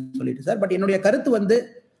என்ன அப்படின்னு சொல்லிட்டு சார். பட் என்னுடைய கருத்து வந்து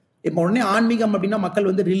இப்போ உடனே ஆன்மீகம் அப்படின்னா மக்கள்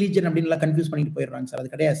வந்து ரிலீஜன் அப்படின்னு கன்ஃபியூஸ் பண்ணிட்டு போயிடுறாங்க சார்.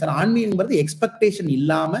 அது கிடையாது சார். ஆன்மீகம்ங்கிறது எக்ஸ்பெக்டேஷன்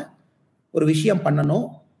இல்லாம ஒரு விஷயம் பண்ணணும்,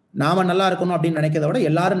 நாம நல்லா இருக்கணும் அப்படின்னு நினைக்கிறத விட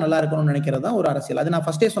எல்லாரும் நல்லா இருக்கணும்னு நினைக்கிறது தான் ஒரு அரசியல். அது நான்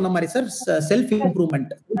ஃபர்ஸ்டே சொன்ன மாதிரி sir, self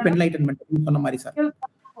improvement, self enlightenment சொன்ன மாதிரி சார்.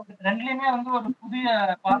 ரெண்டுலயுமே வந்து ஒரு புதிய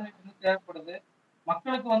பார்வை வந்து தேவைப்படுது,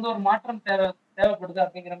 மக்களுக்கு வந்து ஒரு மாற்றம் தேவைப்படுது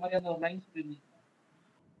அப்படிங்கிற மாதிரி அந்த ஒரு லைன் சொல்லிருந்தீங்க.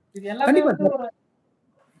 இது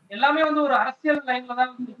எல்லாமே வந்து ஒரு அரசியல் லைன்ல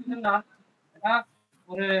தான் இருக்குதுன்னு நான்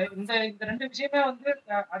ஒரு இந்த ரெண்டு விஷயமே வந்து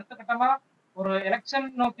அடுத்த கட்டமா ஒரு எலெக்ஷன்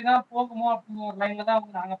நோக்கி தான் போகுமோ அப்படிங்கிற ஒரு லைன்ல தான்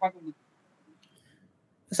வந்து நாங்க பார்க்க முடியும்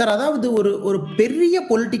சார். அதாவது ஒரு பெரிய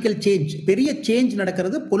பொலிட்டிக்கல் சேஞ்ச், பெரிய சேஞ்ச்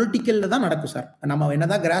நடக்கிறது பொலிட்டிக்கல்ல தான் நடக்கும் சார். நம்ம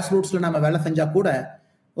என்னதான் கிராஸ் ரூட்ஸ்ல நம்ம வேலை செஞ்சா கூட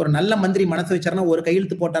ஒரு நல்ல மந்திரி மனசு வச்சாருன்னா ஒரு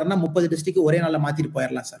கையெழுத்து போட்டாருன்னா 30 டிஸ்ட்ரிக்ட் ஒரே நாள்ல மாத்திட்டு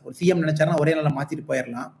போயிடலாம் சார். ஒரு சிஎம் நினைச்சாருன்னா ஒரே நாள்ல மாத்திட்டு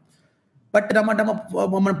போயிடலாம். பட்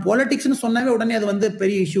நம்ம பாலிடிக்ஸ்னு சொன்னாவே உடனே அது வந்து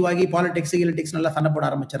பெரிய இஷ்யூ ஆகி பாலிடிக்ஸ் நல்லா சண்டை போட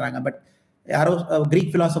ஆரம்பிச்சிடறாங்க. பட் யாரோ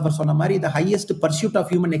கிரீக் பிலாசபர் சொன்ன மாதிரி the highest pursuit of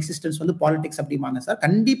human existence வந்து பாலிடிக்ஸ் அப்படிமாங்க சார்.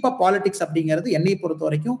 கண்டிப்பா பாலிடிக்ஸ் அப்படிங்கிறது என்னை பொறுத்த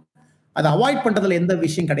வரைக்கும் அதை அவாய்ட் பண்றதுல எந்த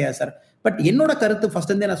விஷயம் கிடையாது சார். பட் என்னோட கருத்து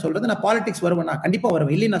ஃபர்ஸ்ட் இருந்தே நான் சொல்றது, நான் பாலிடிக்ஸ் வருவேன், நான் கண்டிப்பா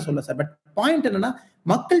வருவேன், இல்லைன்னு நான் சொல்ல சார். பட் பாயிண்ட் என்னன்னா,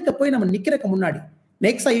 மக்கள்கிட்ட போய் நம்ம நிக்கிறதுக்கு முன்னாடி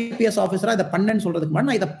நெக்ஸ்ட் IPS ஆஃபீஸரா இதை பண்ணேன்னு சொல்றதுக்கு முன்னாடி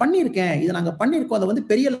நான் இதை பண்ணியிருக்கேன், இதை நாங்க பண்ணியிருக்கோம், அதை வந்து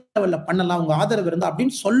பெரிய லெவல்ல பண்ணலாம், உங்க ஆதரவு இருந்தா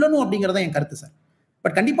அப்படின்னு சொல்லணும் அப்படிங்கறத என் கருத்து சார்.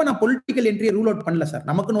 பட் கண்டிப்பா நான் பொலிட்டிக்கல் என்ட்ரியை ரூல் அவுட் பண்ணல சார்.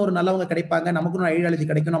 நமக்குன்னு ஒரு நல்லவங்க கிடைப்பாங்க, நமக்குன்னு ஒரு ஐடியாலஜி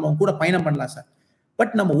கிடைக்கும், நம்ம கூட பயணம் பண்ணலாம் சார்.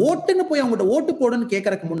 பட் நம்ம ஓட்டுன்னு போய் அவங்ககிட்ட ஓட்டு போடுன்னு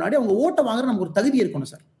கேட்கறதுக்கு முன்னாடி அவங்க ஓட்டை வாங்குற நமக்கு ஒரு தகுதி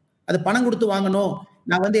இருக்கணும் சார். அது பணம் கொடுத்து வாங்கணும்,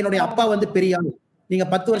 நான் வந்து என்னுடைய அப்பா வந்து பெரிய ஆள், நீங்க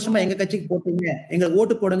 10 வருஷமா எங்க கட்சிக்கு போட்டீங்க, எங்களுக்கு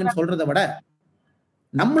ஓட்டு போடுங்கன்னு சொல்றதை விட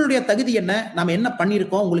நம்மளுடைய தகுதி என்ன, நாம என்ன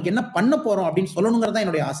பண்ணிருக்கோம், உங்களுக்கு என்ன பண்ண போறோம் அப்படின்னு சொல்லணுங்கிறதா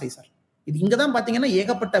என்னுடைய ஆசை சார். இது இங்கதான் பாத்தீங்கன்னா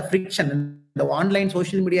ஏகப்பட்ட ஃப்ரிக்ஷன். இந்த ஆன்லைன்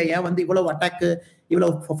சோசியல் மீடியா ஏன் வந்து இவ்வளவு அட்டாக்,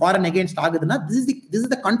 இவ்வளவு ஃபாரன் அகேன்ஸ்ட் ஆகுதுன்னா திஸ்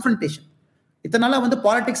இஸ் த கன்ஃபரன்டேஷன். இத்தனை நாளா வந்து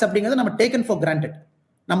பாலிடிக்ஸ் அப்படிங்கிறது நம்ம டேக்கன் ஃபார் கிராண்டட்.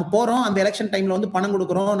 நம்ம போறோம், அந்த எலெக்ஷன் டைம்ல வந்து பணம்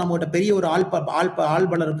கொடுக்குறோம், நம்மகிட்ட பெரிய ஒரு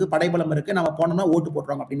ஆள்பலம் இருக்கு, படைபலம் இருக்கு, நம்ம போனோம்னா ஓட்டு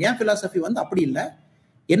போட்டுருவாங்க அப்படின்னு. ஏன் பிலாசபி வந்து அப்படி இல்லை,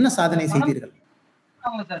 என்ன சாதனை செய்தீர்கள்.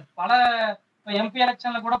 பல MP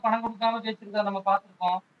எலெக்ஷன்ல கூட பணம் கொடுக்காம ஜெயிச்சிருக்கா நம்ம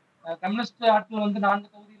பார்த்திருக்கோம். கம்யூனிஸ்ட் ஆட்கள் வந்து 4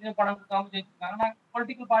 தொகுதியிலேயே பணம் கொடுக்காம ஜெயிச்சிருக்காங்க. நான்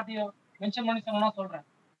பொலிட்டிக்கல் பார்ட்டியை மென்ஷன் பண்ணி சொன்னா சொல்றேன்.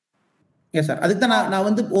 எஸ் சார், அதுக்கு தான் நான்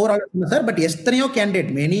வந்து ஓவரால் சொன்னேன் சார். பட் எத்தனையோ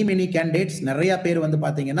கேண்டிடேட், மெனி கேண்டிடேட்ஸ், நிறைய பேர் வந்து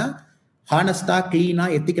பாத்தீங்கன்னா ஹானஸ்டா, கிளீனா,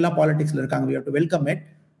 எத்திக்கலா பாலிடிக்ஸ்ல இருக்காங்க. we have to welcome it.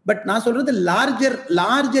 But நான் சொல்றது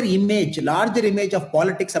லார்ஜர் இமேஜ் ஆஃப்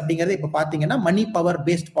பாலிடிக்ஸ் அப்படிங்கிறது இப்ப பாத்தீங்கன்னா மணி பவர்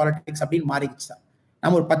பேஸ்ட் பாலிடிக்ஸ் அப்படின்னு மாறிடுச்சு சார்.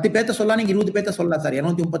 நம்ம ஒரு 10 பேர்த்த சொல்லலாம், நீங்க 20 பேர்த்த சொல்லலாம் சார்.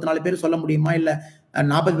 234 பேர் சொல்ல முடியுமா, இல்ல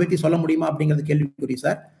 40 பேர்த்தையும் சொல்ல முடியுமா அப்படிங்கிறது கேள்விக்குறி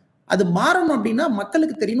சார். அது மாறணும் அப்படின்னா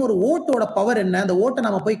மக்களுக்கு தெரியணும் ஒரு ஓட்டோட பவர் என்ன, அந்த ஓட்டை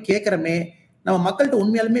நம்ம போய் கேட்கறமே, நம்ம மக்கள்கிட்ட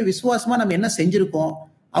உண்மையாலுமே விசுவாசமா நம்ம என்ன செஞ்சிருக்கோம்,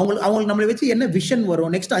 அவங்களுக்கு நம்மளை வச்சு என்ன விஷன்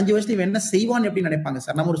வரும், நெக்ஸ்ட் 5 வருஷத்துல என்ன செய்வான்னு எப்படி நினைப்பாங்க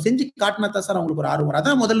சார். நம்ம ஒரு செஞ்சு காட்டினா தான் சார் அவங்களுக்கு ஒரு ஆர்வம் வரும்.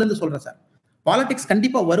 அதான் முதல்ல இருந்து சொல்றேன் சார். பாலிடிக்ஸ்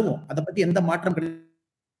கண்டிப்பா வருவோம், அதை பத்தி எந்த மாற்றம்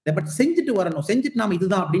கிடையாது. பட் செஞ்சுட்டு வரணும், செஞ்சுட்டு நாம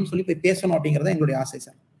இதுதான் அப்படின்னு சொல்லி போய் பேசணும் அப்படிங்கறத எங்களுடைய ஆசை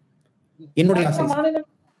சார், என்னுடைய ஆசை.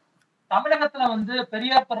 தமிழகத்துல வந்து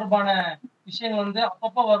பெரியார் தொடர்பான விஷயங்கள் வந்து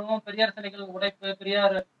அப்பப்போ வரும். பெரியார் சிலைகள் உடைப்பு,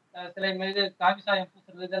 பெரியார் சிலை மீது காவி சாயம்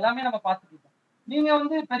பூசுறது, இது எல்லாமே நம்ம பார்த்துட்டு இருக்கோம். நீங்க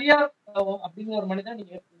வந்து பெரியார் அப்படிங்கிற ஒரு மனிதன்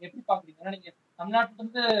நீங்க எப்படி பாக்குறீங்க? ஏன்னா நீங்க தமிழ்நாட்டுல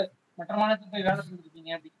இருந்து மற்ற மாநிலத்துக்கு போய் வேலை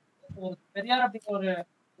செஞ்சிருக்கீங்க. ஒரு பெரியார் அப்படிங்கிற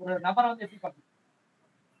ஒரு நபரை வந்து எப்படி பாக்குறீங்க?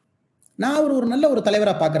 நான் ஒரு நல்ல ஒரு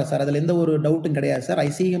தலைவரா பாக்குறேன் சார், அதுல எந்த ஒரு டவுட்டும் கிடையாது sir. I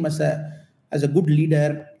see him as a good leader.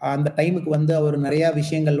 அந்த டைமுக்கு வந்து அவர் நிறைய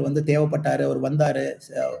விஷயங்கள் வந்து தேவைப்பட்டாரு, அவர் வந்தாரு,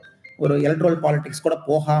 ஒரு எலக்ட்ரல் பாலிடிக்ஸ் கூட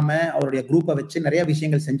போகாம அவருடைய குரூப்பை வச்சு நிறைய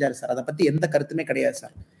விஷயங்கள் செஞ்சாரு சார். அதை பத்தி எந்த கருத்துமே கிடையாது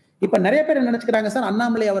சார். இப்ப நிறைய பேர் நினைச்சுக்கிறாங்க சார்,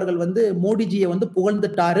 அண்ணாமலை அவர்கள் வந்து மோடிஜியை வந்து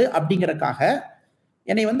புகழ்ந்துட்டாரு அப்படிங்கறக்காக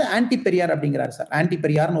என்னை வந்து ஆன்டி பெரியார் அப்படிங்கிறாரு சார். ஆன்டி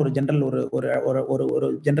பெரியார்னு ஒரு ஜெனரல் ஒரு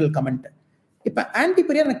ஜெனரல் கமெண்ட். இப்ப ஆன்டி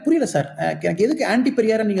பெரியார் எனக்கு புரியல சார். எனக்கு எதுக்கு ஆன்டி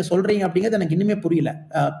பெரியார் நீங்க சொல்றீங்க அப்படிங்கிறது எனக்கு இன்னுமே புரியல.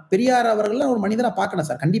 பெரியார் அவர்கள் ஒரு மனிதரா பார்க்கணும்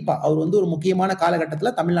சார். கண்டிப்பா அவர் வந்து ஒரு முக்கியமான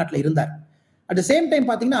காலகட்டத்தில் தமிழ்நாட்டில் இருந்தார். அட் த சேம் டைம்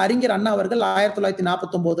பாத்தீங்கன்னா அறிஞர் அண்ணா அவர்கள்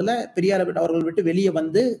 1949 பெரியார் அவர்கள் விட்டு வெளியே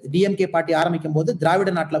வந்து DMK பார்ட்டி ஆரம்பிக்கும் போது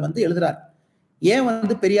திராவிட நாட்டில் வந்து எழுதுறாரு, ஏன்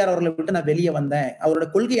வந்து பெரியார் அவர்களை விட்டு நான் வெளியே வந்தேன், அவரோட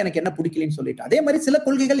கொள்கை எனக்கு என்ன பிடிக்கலன்னு சொல்லிட்டு. அதே மாதிரி சில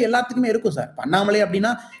கொள்கைகள் எல்லாத்துக்குமே இருக்கும் சார். அண்ணாமலை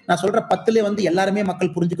அப்படின்னா நான் சொல்ற 10ல வந்து எல்லாருமே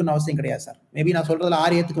மக்கள் புரிஞ்சுக்கணும் அவசியம் கிடையாது சார். மேபி நான் சொல்றதுல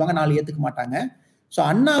 6 ஏத்துக்குவாங்க, 4 ஏத்துக்க மாட்டாங்க. ஸோ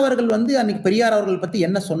அண்ணா அவர்கள் வந்து அன்னைக்கு பெரியார் அவர்கள் பத்தி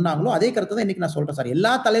என்ன சொன்னாங்களோ அதே கருத்தை தான் இன்னைக்கு நான் சொல்றேன் சார்.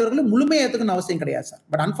 எல்லா தலைவர்களும் முழுமையா ஏத்துக்கணும் அவசியம் கிடையாது சார்.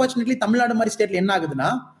 பட் அன்பார்ச்சுனேட்லி தமிழ்நாடு மாதிரி ஸ்டேட்ல என்ன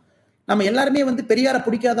ஆகுதுன்னா, நம்ம எல்லாருமே வந்து பெரியாரை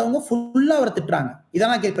பிடிக்காதவங்க ஃபுல்லா அவரை திட்டுறாங்க.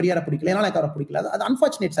 இதெல்லாம் பெரியாரை பிடிக்கல, என்னால அவரை பிடிக்கல. அது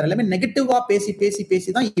அன்பார்ச்சுனேட் சார். எல்லாமே நெகட்டிவா பேசி பேசி பேசி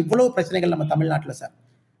தான் இவ்வளவு பிரச்சனைகள் நம்ம தமிழ்நாட்டுல sir.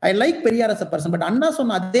 I like Periyar as a person, but அண்ணா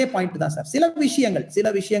சொன்ன அதே பாயிண்ட் தான் சார். சில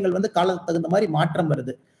விஷயங்கள் வந்து காலத்துக்கு தகுந்த மாதிரி மாற்றம்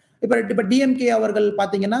வருது. இப்ப டிஎம்கே அவர்கள்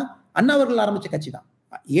பாத்தீங்கன்னா அண்ணா அவர்கள் ஆரம்பிச்ச கட்சி தான்.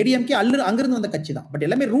 ஏடிஎம்கே அங்கிருந்து வந்த கட்சி தான். பட்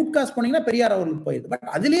எல்லாமே ரூட் காஸ் போனீங்கன்னா பெரியார் அவர்களுக்கு போயிடுது. பட்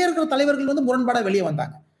அதிலே இருக்கிற தலைவர்கள் வந்து முரண்பாடா வெளியே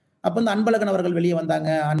வந்தாங்க. அப்ப வந்து அன்பழகன் அவர்கள் வெளியே வந்தாங்க,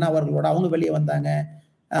 அண்ணா அவர்களோட அவங்க வெளியே வந்தாங்க,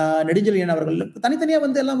 நெடுஞ்செழியன் அவர்கள் தனித்தனியா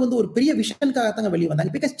வந்து எல்லாம் வந்து ஒரு பெரிய விஷயத்துக்காகத்தாங்க வெளியே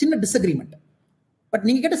வந்தாங்க. பிகாஸ் சின்ன டிஸ்அக்ரிமெண்ட். பட்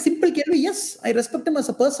நீங்க கேட்ட சிம்பிள் கேள்வி, S I respect him as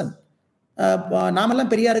a person.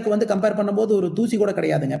 நாமெல்லாம் பெரியாருக்கு வந்து கம்பேர் பண்ணும்போது ஒரு தூசி கூட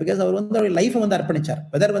கிடையாதுங்க. பிகாஸ் அவர் வந்து அவர் லைஃபை வந்து அர்ப்பணிச்சார்.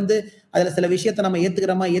 வெதர் வந்து அதுல சில விஷயத்தை நம்ம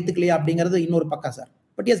ஏத்துக்கிறோமா ஏத்துக்கலையா அப்படிங்கிறது இன்னொரு பக்கம் sir.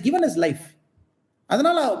 But he has given his life.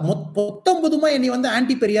 அதனால மொத்தமா என்னை வந்து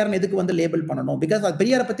ஆன்டி பெரியார்னு எதுக்கு வந்து லேபிள் பண்ணணும்? பிகாஸ் அது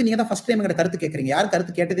பெரியாரை பத்தி நீங்க தான் ஃபர்ஸ்ட் டைம் எங்கிட்ட கருத்து கேட்கறீங்க. யாரும்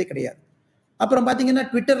கருத்து கேட்டதே கிடையாது. அப்புறம் பாத்தீங்கன்னா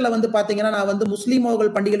ட்விட்டர்ல வந்து பாத்தீங்கன்னா நான் வந்து முஸ்லீம்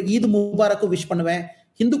அவர்கள் பண்டிகைக்கு ஈது முபாரக்கும் விஷ் பண்ணுவேன்,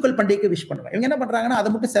 இந்துக்கள் பண்டிகைக்கு விஷ் பண்ணுவேன். இவங்க என்ன பண்றாங்கன்னா அதை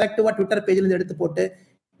மட்டும் செலக்டிவா ட்விட்டர் பேஜ்ல இருந்து எடுத்து போட்டு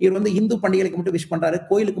இவர் வந்து இந்து பண்டிகைக்கு மட்டும் விஷ் பண்றாரு,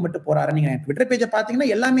 கோயிலுக்கு மட்டும் போறாரு. நீங்க ட்விட்டர் பேஜை பாத்தீங்கன்னா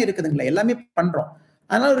எல்லாமே இருக்குதுங்களா, எல்லாமே பண்றோம்.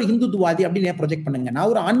 அதனால ஒரு ஹிந்துத்துவாதி அப்படின்னு ப்ரொஜெக்ட் பண்ணுங்க. நான்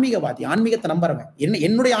ஒரு ஆன்மீகவாதி, ஆன்மீகத்தை நம்புறவன்.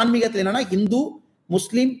 என்னுடைய ஆன்மீகத்துல என்னன்னா இந்து,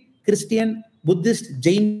 முஸ்லீம், கிறிஸ்டியன், புத்திஸ்ட்,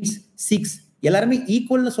 ஜெயின்ஸ், சிக்ஸ் எல்லாருமே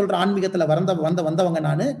ஈக்குவல்னு சொல்ற ஆன்மீகத்துல வந்தவங்க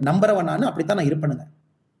நானு, நம்புறவன் நானு. அப்படித்தான் நான் இருப்பேனுங்க.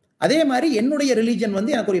 அதே மாதிரி என்னுடைய ரிலீஜன்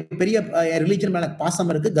வந்து எனக்கு ஒரு பெரிய ரிலீஜன் மேல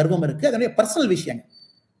பாசம் இருக்கு, கர்வம் இருக்கு. அதனுடைய பர்சனல் விஷயம்.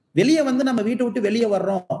 வெளியே வந்து நம்ம வீட்டை விட்டு வெளியே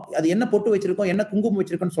வர்றோம், அது என்ன பொட்டு வச்சிருக்கோம், என்ன குங்குமம்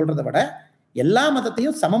வச்சிருக்கோம்னு சொல்றதை விட எல்லா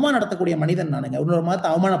மதத்தையும் சமமா நடத்தக்கூடிய மனிதன் நானுங்க. இன்னொரு மதத்தை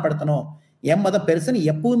அவமானப்படுத்தணும், என் மதம் பெருசுன்னு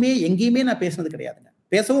எப்பவுமே எங்கேயுமே நான் பேசுனது கிடையாதுங்க,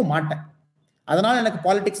 பேசவும் மாட்டேன். அதனால எனக்கு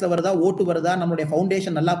பாலிடிக்ஸ்ல வருதா, ஓட்டு வருதா, நம்மளுடைய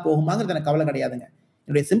ஃபவுண்டேஷன் நல்லா போகுமாங்கிறது எனக்கு கவலை கிடையாதுங்க.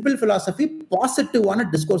 என்னுடைய சிம்பிள் பிலாசபி பாசிட்டிவான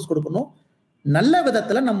டிஸ்கோர்ஸ் கொடுக்கணும், நல்ல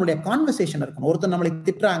விதத்துல நம்மளுடைய கான்வர்சேஷன் இருக்கணும். ஒருத்தர் நம்மளை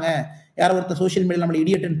திட்டுறாங்க, யாரோ ஒருத்தர் சோசியல் மீடியா நம்மளை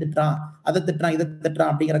இடியட்னு திட்டுறான், அதை திட்டுறான், இதை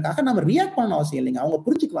திட்டுறான் அப்படிங்கறதுக்காக நம்ம ரியாக்ட் பண்ணணும் அவசியம் இல்லைங்க. அவங்க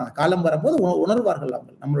புரிஞ்சுக்குவாங்க, காலம் வரும்போது உணர்வார்கள்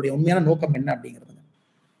அவங்க நம்மளுடைய உண்மையான நோக்கம் என்ன அப்படிங்கிறது.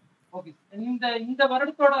 ஓகே, இந்த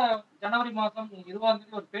வருடத்தோட ஜனவரி மாதம்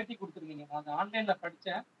 20ஆம் ஒரு பேட்டி கொடுத்துருக்கீங்க, நான் அந்த ஆன்லைன்ல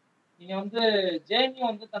படிச்சேன். நீங்க வந்து ஜேஎன்யூ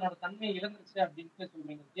வந்து தன்னோட தன்மையை இழந்துருச்சு அப்படின்னு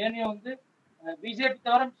சொல்றீங்க. ஜேஎன்யூ வந்து பிஜேபி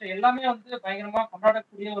தவிர எல்லாமே வந்து பயங்கரமா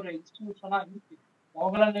கொண்டாடக்கூடிய ஒரு இன்ஸ்டிடியூஷனா இருக்கு.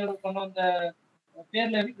 ஜவஹர்லால் நேரு கொண்டு வந்த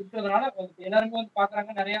பேர்ல இருக்கிறதுனால எல்லாருமே வந்து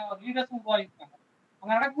பாக்குறாங்க, நிறைய லீடர்ஸும் உருவாகிருக்காங்க.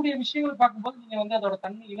 அங்க நடக்கக்கூடிய விஷயங்கள் பார்க்கும்போது நீங்க வந்து அதோட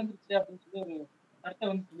தன்மை இழந்துருச்சு அப்படின்னு சொல்லி ஒரு கருத்தை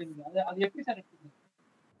வந்து சொல்லிருந்தீங்க. அது எப்படி சார் இருக்கு?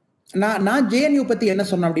 நான் ஜேஎன்யூ பத்தி என்ன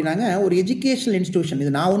சொன்னேன் அப்படின்னாங்க, ஒரு எஜுகேஷனல் இன்ஸ்டிடியூஷன்.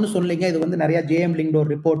 இது நான் ஒன்றும் சொல்லலைங்க, இது வந்து நிறைய ஜேஎம் லிங்க் ஒரு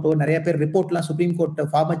ரிப்போர்ட்டோ, நிறைய பேர் ரிப்போர்ட்லாம் supreme court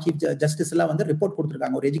farmer chief justice எல்லாம் வந்து ரிப்போர்ட்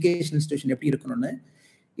கொடுத்துருக்காங்க ஒரு எஜுகேஷன் இன்ஸ்டிடியூஷன் எப்படி இருக்கணும்னு.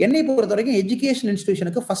 என்னை பொறுத்த வரைக்கும் எஜுகேஷன்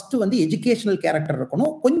இன்ஸ்டிடியூஷனுக்கு ஃபர்ஸ்ட் வந்து எஜுகேஷனல் கேரக்டர்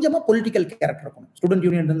இருக்கணும், கொஞ்சமா பொலிட்டிக்கல் கேரக்டர் இருக்கணும். ஸ்டூடெண்ட்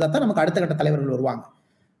யூனியன் இருந்தா தான் நமக்கு அடுத்த கட்ட தலைவர்கள் வருவாங்க.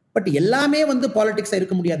 பட் எல்லாமே வந்து பாலிடிக்ஸா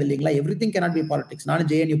இருக்க முடியாது இல்லைங்களா, every thing cannot be politics. நானும்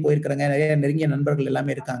ஜேஎன்யூ போயிருக்கிறேங்க, நிறைய நெருங்கிய நண்பர்கள்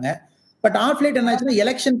எல்லாமே இருக்காங்க. பட் ஆஃப் லைட் என்ன ஆச்சுன்னா,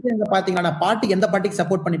 எலெக்ஷனுக்கு எங்க பாத்தீங்கன்னா பார்ட்டி எந்த பார்ட்டிக்கு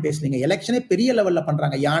சப்போர்ட் பண்ணி பேசுறீங்க, எலெக்ஷனே பெரிய லெவல்ல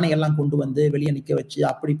பண்றாங்க, யானை எல்லாம் கொண்டு வந்து வெளியே நிக்க வச்சு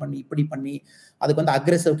அப்படி பண்ணி இப்படி பண்ணி அதுக்கு வந்து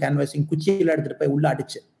அக்ரெசிவ் கேன்வாசிங், குச்சியில எடுத்துட்டு போய் உள்ள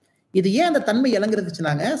அடிச்சு. இது ஏன் அந்த தன்மை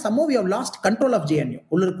இழங்குறதுச்சுனாங்க, some we have lost control of JNU.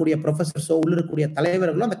 உள்ள இருக்கக்கூடிய ப்ரொஃபசர்ஸோ உள்ள இருக்கக்கூடிய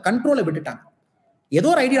தலைவர்களோ அந்த கண்ட்ரோலை விட்டுட்டாங்க. ஏதோ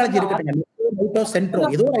ஒரு ஐடியாலஜி இருக்கட்டுங்க, சென்ட்ரோ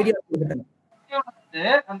ஏதோ ஒரு ஐடியாலஜி இருக்கட்டுங்க.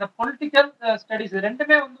 அந்த பொலிட்டிக்கல் ஸ்டடிஸ்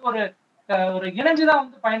ரெண்டுமே வந்து ஒரு இணைஞ்சுதான்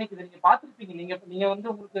வந்து பயணிக்குது. நீங்க பாத்துருப்பீங்க, நீங்க வந்து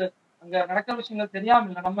உங்களுக்கு அங்க நடக்கிற விஷயங்கள் தெரியாம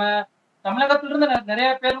இல்லை. நம்ம தமிழகத்துல இருந்து நிறைய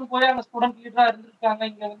பேரும் போய் அங்க ஸ்டூடெண்ட் லீடரா இருந்திருக்காங்க.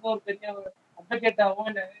 இங்க வந்து ஒரு பெரிய அட்வொகேட்டாவோ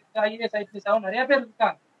இல்ல ஐஏஎஸ் ஐபிஎஸ்ஸாவோ நிறைய பேர்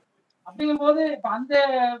இருக்காங்க. அப்படிங்கும் போது இப்ப அந்த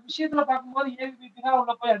விஷயத்துல பார்க்கும்போது ஏவிபிபி தான்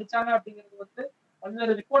உள்ள போய் அடிச்சாங்க அப்படிங்கிறது வந்து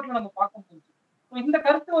பல்வேறு ரிப்போர்ட்ல நம்ம பார்க்க முடிஞ்சு. இந்த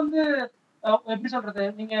கருத்து வந்து எப்படி சொல்றது,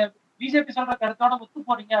 நீங்க பிஜேபி சொல்ற கருத்தோட ஒத்து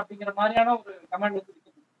போறீங்க அப்படிங்கிற மாதிரியான ஒரு கமெண்ட் வந்து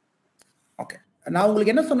இருக்குது. ஓகே, நான்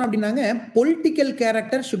உங்களுக்கு என்ன சொன்னேன் அப்படின்னாங்க, political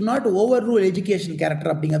character should not over rule education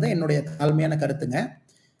character அப்படிங்கிறத என்னுடைய தாழ்மையான கருத்துங்க.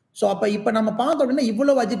 ஸோ அப்போ இப்போ நம்ம பார்த்தோம் அப்படின்னா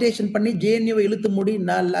இவ்வளவு அஜிடேஷன் பண்ணி ஜேஎன்யூவை இழுத்து மூடி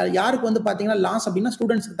யாருக்கு வந்து பார்த்தீங்கன்னா லாஸ் அப்படின்னா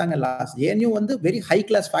ஸ்டூடெண்ட்ஸ்க்கு தாங்க லாஸ். ஜேஎன்யூ வந்து வெரி ஹை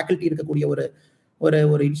கிளாஸ் ஃபேக்கல்ட்டி இருக்கக்கூடிய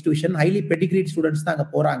ஒரு இன்ஸ்டிடியூஷன், ஹைலி பெடிகிரேட் ஸ்டூடெண்ட்ஸ் தான் அங்கே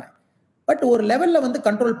போறாங்க. பட் ஒரு லெவல்ல வந்து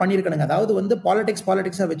கண்ட்ரோல் பண்ணியிருக்கணுங்க. அதாவது வந்து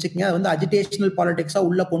பாலிடிக்ஸா வச்சுக்கங்க, அது வந்து அஜிடேஷனல் பாலிடிக்ஸா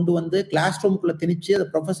உள்ள கொண்டு வந்து கிளாஸ் ரூமுக்குள்ள திணிச்சு அது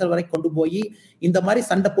ப்ரொஃபசர் வரை கொண்டு போய் இந்த மாதிரி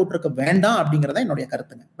சண்டை போட்டிருக்க வேண்டாம் அப்படிங்கிறத என்னுடைய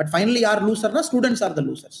கருத்துங்க. பட் ஃபைனலி யார் லூசர்னா ஸ்டூடெண்ட்ஸ் ஆர் த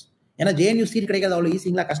லூசர்ஸ். ஏன்னா ஜேஎன்யூ சீட் கிடைக்காது அவ்வளவு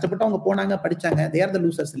ஈஸிங்களா, கஷ்டப்பட்டு அவங்க போனாங்க படிச்சாங்க, தே ஆர் த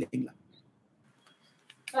லூசர்ஸ் இல்லைங்களா.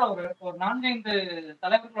 ஒரு 4-5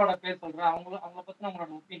 தலைவர்களோட பேர் சொல்றேன், அவங்கள பத்தி உங்களோட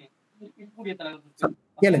ஒப்பீனியன். இருக்கக்கூடிய தலைவர்கள்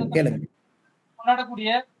கேளுங்க கேளுங்க.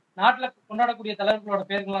 கொண்டாடக்கூடிய நாட்டுல கொண்டாடக்கூடிய தலைவர்களோட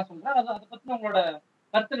பேர்கள்லாம் சொல்றேன். அதை பத்தி உங்களோட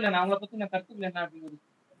கருத்துக்கள் என்ன, அவங்கள பத்தி கருத்துக்கள் என்ன அப்படிங்கிறது.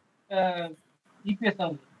 இபிஎஸ்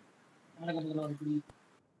அவங்க தமிழக முதல்வர்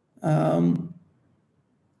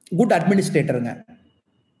குட் அட்மினிஸ்ட்ரேட்டருங்க.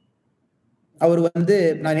 அவர் வந்து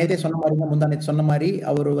நான் நேத்தே சொன்ன மாதிரி, முந்தானே சொன்ன மாதிரி,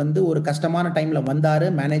 அவர் வந்து ஒரு கஷ்டமான டைம்ல வந்தாரு,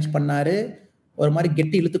 மேனேஜ் பண்ணாரு, ஒரு மாதிரி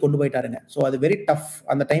கெட்டி இழுத்து கொண்டு போயிட்டாருங்க. ஸோ அது வெரி டஃப்.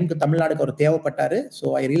 அந்த டைமுக்கு தமிழ்நாடுக்கு அவர் தேவைப்பட்டாரு. So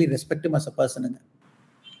I really respect him as a பர்சனுங்க.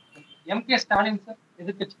 MK. Stalin sir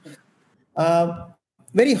எதிர்க்கட்சி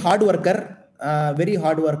very hard worker, very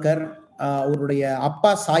hard worker. அவருடைய அப்பா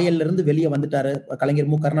சாயல்ல இருந்து வெளியே வந்துட்டாரு. கலைஞர்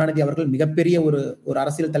மு கருணாநிதி அவர்கள் மிகப்பெரிய ஒரு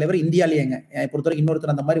அரசியல் தலைவர் இந்தியாலேயேங்க. பொறுத்தவரைக்கும்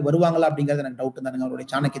இன்னொருத்தர் அந்த மாதிரி வருவாங்களா அப்படிங்கிறது எனக்கு டவுட் தானுங்க. அவருடைய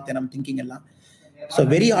சாணக்கியத்தனம் திங்கிங் எல்லாம். So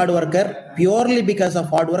very hard worker, purely because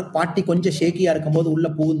of hard work. Party கொஞ்சம் ஷேக்கியா இருக்கும்போது உள்ள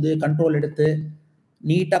பூந்து கண்ட்ரோல் எடுத்து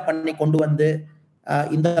நீட்டா பண்ணி கொண்டு வந்து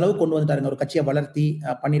இந்த அளவுக்கு கொண்டு வந்துட்டாருங்க. ஒரு கட்சியை வளர்த்தி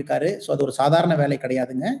பண்ணியிருக்காரு. ஸோ அது ஒரு சாதாரண வேலை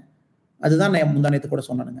கிடையாதுங்க. அதுதான் நான் முந்தானத்து கூட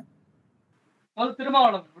சொன்னானுங்க.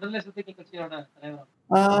 திருமாவளவன் விடுதலை சிறுத்தைகள் கட்சியோட தலைவர்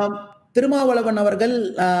திருமாவளவன் அவர்கள்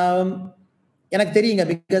எனக்கு தெரியுங்க.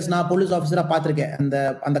 பிகாஸ் நான் போலீஸ் ஆஃபீஸரா பார்த்திருக்கேன்.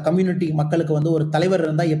 அந்த கம்யூனிட்டி மக்களுக்கு வந்து ஒரு தலைவர்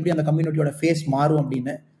இருந்தா எப்படி அந்த கம்யூனிட்டியோட ஃபேஸ் மாறும்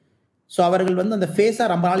அப்படின்னு. ஸோ அவர்கள் வந்து அந்த ஃபேஸா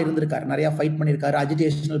ரொம்ப நாள் இருந்திருக்காரு. நிறைய ஃபைட் பண்ணியிருக்காரு.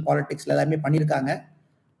 அஜிடேஷனல் பாலிடிக்ஸ்ல எல்லாமே பண்ணியிருக்காங்க.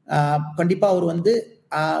 கண்டிப்பா அவர் வந்து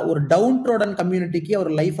ஒரு டவுன் ட்ரோடன் கம்யூனிட்டிக்கு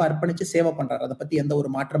அவர் லைஃப் அர்ப்பணிச்சு சேவை பண்றாரு. அதை பத்தி எந்த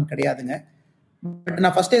ஒரு மாற்றம் கிடையாதுங்க. பட்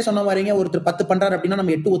நான் ஃபர்ஸ்டே சொன்ன மாதிரிங்க, ஒருத்தர் 10 பண்றாரு அப்படின்னா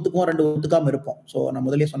நம்ம 8 ஒத்துக்குவோம், 2 ஒத்துக்காம இருப்போம். ஸோ நான்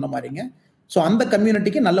முதலே சொன்ன மாதிரிங்க. ஸோ அந்த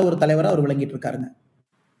கம்யூனிட்டிக்கு நல்ல ஒரு தலைவராக அவர் விளங்கிட்டு இருக்காருங்க.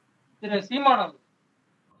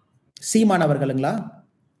 சீமான் அவர்களுங்களா?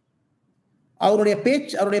 அவருடைய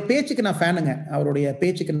பேச்சுக்கு நான் ஃபேனுங்க. அவருடைய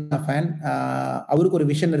பேச்சுக்கு நான் ஃபேன். அவருக்கு ஒரு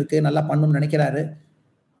விஷன் இருக்கு, நல்லா பண்ணணும்னு நினைக்கிறாரு.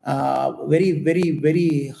 வெரி வெரி வெரி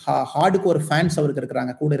ஹார்டுக்கு ஒரு ஃபேன்ஸ் அவருக்கு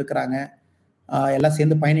இருக்கிறாங்க, கூட இருக்கிறாங்க. எல்லாம்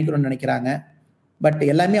சேர்ந்து பயணிக்கணும்னு நினைக்கிறாங்க. பட்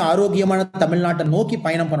எல்லாமே ஆரோக்கியமான தமிழ்நாட்டை நோக்கி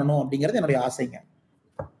பயணம் பண்ணணும் அப்படிங்கிறது என்னுடைய ஆசைங்க.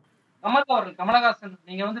 கமலஹாசன்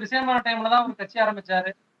நீங்க வந்து ரிசைன் பண்ண டைம்ல தான் ஒரு கட்சி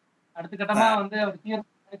ஆரம்பிச்சாரு. அடுத்த கட்டமா வந்து அவர்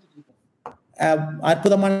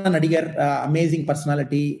அற்புதமான நடிகர், அமேசிங்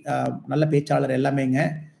பர்சனாலிட்டி, நல்ல பேச்சாளர், எல்லாமேங்க.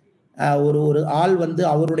 ஒரு ஆள் வந்து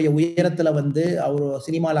அவருடைய உயரத்துல வந்து அவர்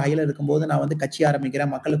சினிமாவில் ஹைல இருக்கும்போது நான் வந்து கட்சி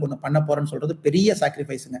ஆரம்பிக்கிறேன், மக்களுக்கு ஒன்று பண்ண போறேன்னு சொல்றது பெரிய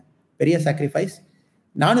சாக்ரிஃபைஸுங்க, பெரிய சாக்ரிஃபைஸ்.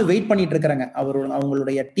 நானும் வெயிட் பண்ணிட்டு இருக்கிறேங்க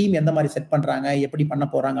அவங்களுடைய டீம் எந்த மாதிரி செட் பண்றாங்க, எப்படி பண்ண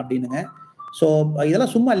போறாங்க அப்படின்னுங்க. ஸோ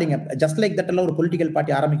இதெல்லாம் சும்மா இல்லைங்க. ஜஸ்ட் லைக் தட் எல்லாம் ஒரு பொலிட்டிக்கல்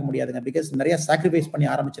பார்ட்டி ஆரம்பிக்க முடியாதுங்க. பிகாஸ் நிறைய சாக்ரிஃபைஸ் பண்ணி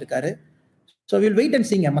ஆரம்பிச்சிருக்காரு. ஸோ வில் வெயிட் அண்ட்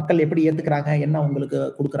சீங்க மக்கள் எப்படி ஏத்துக்கிறாங்க, என்ன உங்களுக்கு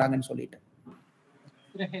கொடுக்குறாங்கன்னு சொல்லிட்டு.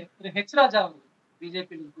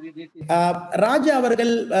 ராஜா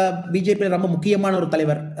அவர்கள் பிஜேபி ரொம்ப முக்கியமான ஒரு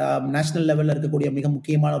தலைவர், நேஷனல் லெவல்ல இருக்கக்கூடிய மிக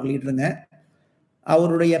முக்கியமான ஒரு லீடருங்க.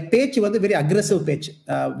 அவருடைய பேச்சு வந்து வெரி அக்ரெசிவ் பேச்சு,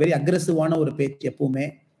 வெரி அக்ரெசிவான ஒரு பேச்சு. எப்பவுமே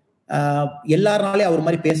எல்லாராலையும் அவர்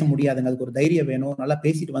மாதிரி பேச முடியாதுங்க. அதுக்கு ஒரு தைரியம் வேணும். நல்லா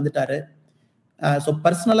பேசிட்டு வந்துட்டாரு. ஸோ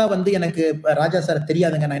பர்சனலா வந்து எனக்கு ராஜா சார்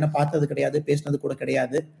தெரியாதுங்க. நான் என்ன பார்த்தது கிடையாது, பேசினது கூட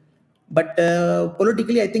கிடையாது. But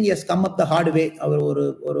politically I think yes come up the heart வே. அவர்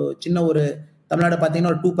ஒரு சின்ன ஒரு தமிழ்நாடு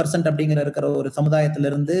பார்த்தீங்கன்னா ஒரு 2% அப்படிங்கிற இருக்கிற ஒரு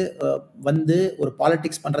சமுதாயத்திலிருந்து வந்து ஒரு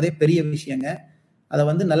பாலிடிக்ஸ் பண்றதே பெரிய விஷயங்க. அதை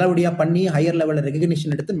வந்து நல்லபடியா பண்ணி ஹையர் லெவல்ல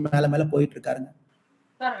ரெகக்னிஷன் எடுத்து மேல மேல போயிட்டு இருக்காருங்க.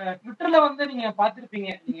 சார் ட்விட்டர்ல வந்து நீங்க பார்த்திருப்பீங்க,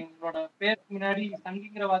 நீங்க உங்களோட பேருக்கு முன்னாடி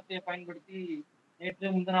சங்கிங்கிற வார்த்தையை பயன்படுத்தி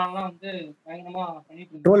நேற்று முந்தின நாள்லாம் வந்து பயங்கரமா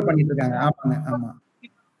ட்ரோல் பண்ணிட்டு இருக்காங்க. ஆமாங்க, ஆமா.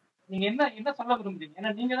 நீங்க என்ன சொல்ல விரும்புறீங்க?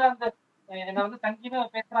 ஏன்னா நீங்க தான் அந்த என்ன வந்து சங்கின்னு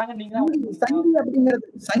பேசுறாங்க. நீங்க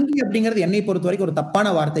சங்கி அப்படிங்கிறது என்னை பொறுத்த வரைக்கும் ஒரு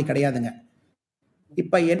தப்பான வார்த்தை கிடையாதுங்க.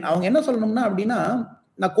 இப்ப அவங்க என்ன சொல்லணும்னா அப்படின்னா,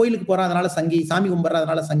 நான் கோயிலுக்கு போறேன் அதனால சங்கி, சாமி கும்பிட்றேன்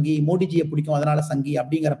அதனால சங்கி, மோடிஜியை பிடிக்கும் அதனால சங்கி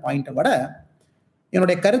அப்படிங்கிற பாயிண்ட்டை விட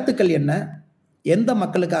என்னுடைய கருத்துக்கள் என்ன, எந்த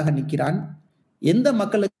மக்களுக்காக நிற்கிறான், எந்த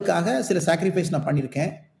மக்களுக்காக சில சாக்ரிஃபைஸ் நான்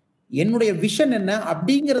பண்ணியிருக்கேன், என்னுடைய விஷன் என்ன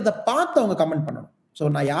அப்படிங்கிறத பார்த்து அவங்க கமெண்ட் பண்ணணும். ஸோ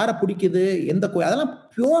நான் யாரை பிடிக்குது, எந்த அதெல்லாம்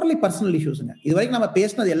பியூர்லி பர்சனல் இஷ்யூஸுங்க. இது வரைக்கும் நம்ம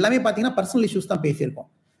பேசினது எல்லாமே பார்த்தீங்கன்னா பர்சனல் இஷ்யூஸ் தான் பேசியிருக்கோம்.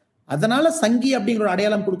 அதனால சங்கி அப்படிங்கிற ஒரு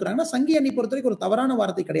அடையாளம் கொடுக்குறாங்கன்னா சங்கி என்னை பொறுத்த வரைக்கும் ஒரு தவறான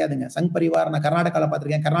வார்த்தை கிடையாதுங்க. சங் பரிவார் நான் கர்நாடகாவில்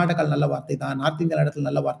பார்த்திருக்கேன். கர்நாடகாவில் நல்ல வார்த்தை தான், நார்த் இந்தியா இடத்துல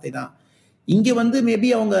நல்ல வார்த்தை தான். இங்க வந்து மேபி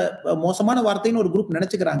அவங்க மோசமான வார்த்தைன்னு ஒரு குரூப்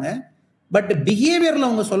நினைச்சுக்கிறாங்க. பட் பிஹேவியர்ல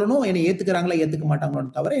அவங்க சொல்லணும், என்னை ஏத்துக்கிறாங்களா ஏத்துக்க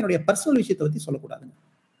மாட்டாங்கன்னு தவிர என்னுடைய பர்சனல் விஷயத்தை பத்தி சொல்லக்கூடாதுங்க.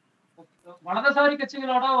 வலதுசாரி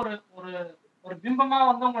கட்சிகளோட ஒரு ஒரு ஒரு பிம்பமா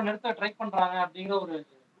வந்து அவங்க நிறுத்த ட்ரை பண்றாங்க அப்படிங்கிற ஒரு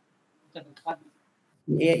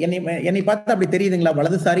என்னை பார்த்து அப்படி தெரியுதுங்களா?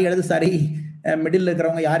 வலதுசாரி இடதுசாரி மிடில்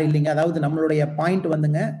இருக்கிறவங்க யாரும் இல்லைங்க. அதாவது நம்மளுடைய பாயிண்ட்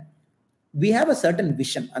வந்துங்க, we have a certain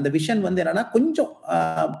vision. அந்த விஷன் வந்து என்னன்னா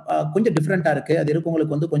கொஞ்சம் டிஃப்ரெண்டா இருக்கு. அது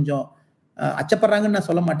இருக்கவங்களுக்கு வந்து கொஞ்சம் அச்சப்படுறாங்கன்னு நான்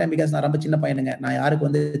சொல்ல மாட்டேன். பிகாஸ் நான் ரொம்ப சின்ன பையனுங்க. நான் யாருக்கு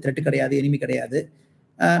வந்து த்ரெட் கிடையாது, எனிமி கிடையாது.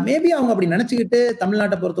 மேபி அவங்க அப்படி நினைச்சுக்கிட்டு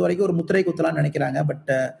தமிழ்நாட்டை பொறுத்த வரைக்கும் ஒரு முத்திரை குத்தலாம்னு நினைக்கிறாங்க.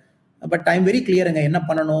 பட் ஐ எம் வெரி கிளியருங்க, என்ன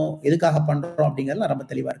பண்ணணும், எதுக்காக பண்றோம் அப்படிங்கிறது நான் ரொம்ப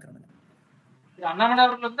தெளிவா இருக்கிறேன். அண்ணாமலை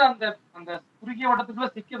அவர்கள் வந்து அந்த அந்த குறுகிய வட்டத்துக்குள்ள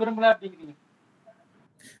சிக்க விரும்பல அப்படிங்கிறீங்க.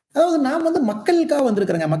 அதாவது நான் வந்து மக்களுக்காக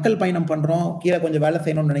வந்திருக்கிறேங்க. மக்கள் பயணம் பண்றோம். கீழே கொஞ்சம் வேலை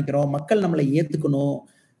செய்யணும்னு நினைக்கிறோம். மக்கள் நம்மளை ஏத்துக்கணும்.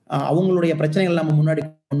 அவங்களுடைய பிரச்சனைகள் நம்ம முன்னாடி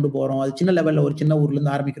கொண்டு போறோம். அது சின்ன லெவல்ல ஒரு சின்ன ஊர்ல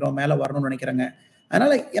இருந்து ஆரம்பிக்கிறோம். மேல வரணும்னு நினைக்கிறேங்க.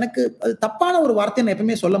 அதனால எனக்கு அது தப்பான ஒரு வார்த்தையை நான்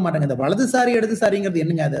எப்பவுமே சொல்ல மாட்டேங்க. இந்த வலதுசாரி இடதுசாரிங்கிறது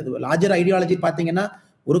என்னங்க அது? அது லார்ஜர் ஐடியாலஜி பார்த்தீங்கன்னா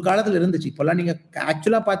ஒரு காலத்துல இருந்துச்சு. இப்போலாம் நீங்க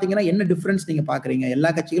ஆக்சுவலா பார்த்தீங்கன்னா என்ன டிஃபரன்ஸ் நீங்க பார்க்குறீங்க? எல்லா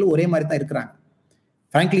கட்சிகளும் ஒரே மாதிரி தான் இருக்கிறாங்க.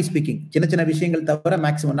 ஃப்ராங்க்லி ஸ்பீக்கிங் சின்ன சின்ன விஷயங்கள் தவிர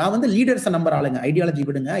மேக்ஸிமம் நான் வந்து லீடர்ஸை நம்பர் ஆளுங்க. ஐடியாலஜி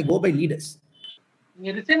விடுங்க. ஐ கோ பை லீடர்ஸ்.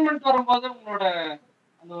 நீங்க ரிசைன்மெண்ட் வரும்போது உங்களோட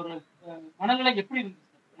அந்த ஒரு மனநிலை எப்படி இருந்துச்சு?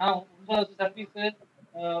 நான் உங்களோட சர்வீஸ்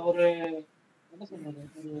ஒரு என்ன சொல்றது,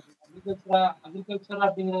 ஒரு அக்ரிகல்ச்சரா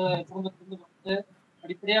அப்படிங்கிற குடும்பத்திலிருந்து வந்து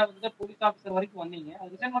அடிப்படையா வந்து போலீஸ் ஆஃபீஸர் வரைக்கும் வந்தீங்க. அது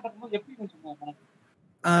ரிசைன்மெண்ட் வரும்போது எப்படி கொஞ்சம்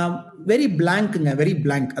வெரி பிளாங்க்குங்க, வெரி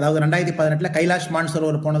பிளாங்க். அதாவது 2018 கைலாஷ்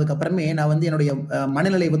மான்சரோவர் போனதுக்கு அப்புறமே நான் வந்து என்னுடைய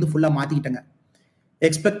மனநிலை வந்து ஃபுல்லா மாத்திக்கிட்டேங்க.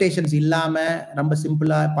 எக்ஸ்பெக்டேஷன்ஸ் இல்லாம ரொம்ப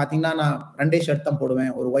சிம்பிளா பாத்தீங்கன்னா நான் 2 ஷர்ட் தான்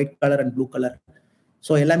போடுவேன். ஒரு white colour and blue colour.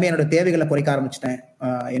 So எல்லாமே என்னோட தேவைகளை குறைக்க ஆரம்பிச்சிட்டேன்.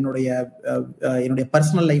 என்னுடைய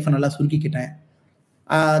பர்சனல் லைஃப்பை நல்லா சுருக்கிக்கிட்டேன்.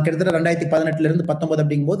 கிட்டத்தட்ட 2018 இருந்து 19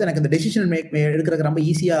 அப்படிங்கும்போது எனக்கு இந்த டெசிஷன் எடுக்கிறதுக்கு ரொம்ப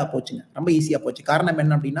ஈஸியா போச்சுங்க. ரொம்ப ஈஸியா போச்சு. காரணம்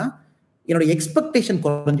என்ன அப்படின்னா என்னோட எக்ஸ்பெக்டேஷன்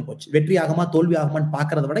குறைஞ்சு போச்சு. வெற்றி ஆகுமா தோல்வி ஆகுமான்னு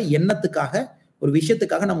பாக்குறத விட எண்ணத்துக்காக ஒரு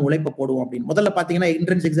விஷயத்துக்காக நம்ம உழைப்ப போடுவோம் அப்படின்னு. முதல்ல பாத்தீங்கன்னா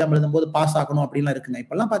என்ட்ரன்ஸ் எக்ஸாம் எழுதும்போது பாஸ் ஆகணும் அப்படின்லாம் இருக்குங்க.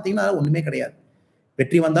 இப்பெல்லாம் பாத்தீங்கன்னா ஒண்ணுமே கிடையாது.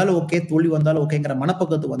 வெற்றி வந்தாலும் ஓகே, தோல்வி வந்தாலும் ஓகேங்கிற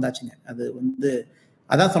மனப்பக்குவத்துக்கு வந்தாச்சுங்க. அது வந்து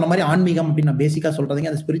அதான் சொன்ன மாதிரி ஆன்மீகம் அப்படின்னு நான் பேசிக்கா சொல்றதுங்க.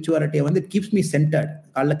 அந்த ஸ்பிரிச்சுவாலிட்டியை வந்து கீப்ஸ் மீ சென்டர்ட்.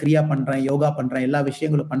 காலைல கிரியா பண்றேன், யோகா பண்றேன், எல்லா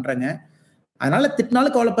விஷயங்களும் பண்றேங்க. அதனால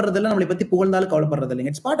திட்டினாலும் கவலைப்படுறது இல்லை, நம்மளை பத்தி புகழ்ந்தாலும் கவலைப்படுறது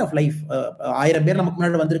இல்லைங்க. It's part of life. 1000 பேர் நமக்கு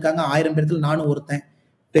முன்னாடி வந்திருக்காங்க. 1000 பேர்த்துல நானும் ஒருத்தன்.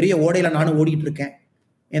 பெரிய ஓடையில நானும் ஓடிட்டு இருக்கேன்.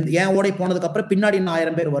 என் ஓடை போனதுக்கு அப்புறம் பின்னாடி இன்னும்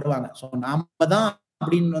 1000 பேர் வருவாங்க. ஸோ நாம தான்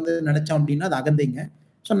அப்படின்னு வந்து நினைச்சோம் அப்படின்னா அது அகந்தைங்க.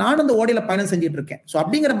 ஸோ நானும் அந்த ஓடையில பயணம் செஞ்சுட்டு இருக்கேன். ஸோ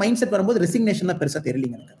அப்படிங்கிற மைண்ட் செட் வரும்போது ரெசிக்னேஷன்லாம் பெருசா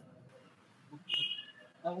தெரியலீங்க எனக்கு.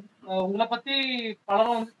 உங்களை பத்தி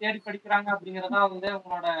பலரும் வந்து தேடி படிக்கிறாங்க அப்படிங்கறதா வந்து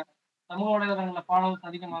உங்களோட சமூக வலைதளங்கள ஃபாலோவர்ஸ்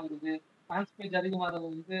அதிகமாகுது, ஃபேன்ஸ் பேஜ் அதிகமாகிறது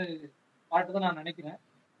வந்து பாட்டுதான் நான் நினைக்கிறேன்.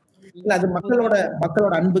 இல்ல அது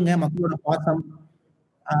மக்களோட அன்புங்க, மக்களோட பாசம்.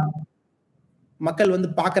 மக்கள் வந்து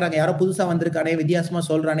பாக்குறாங்க, யாரோ புதுசா வந்திருக்கானே, வித்தியாசமா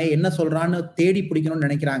சொல்றானே, என்ன சொல்றான்னு தேடி பிடிக்கணும்னு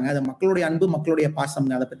நினைக்கிறாங்க. அது மக்களுடைய அன்பு, மக்களுடைய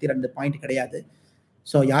பாசம்ங்க. அதை பத்தி 2 பாயிண்ட் கிடையாது.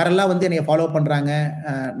 ஸோ யாரெல்லாம் வந்து என்னை ஃபாலோ பண்றாங்க,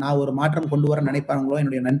 நான் ஒரு மாற்றம் கொண்டு வர நினைப்பாங்களோ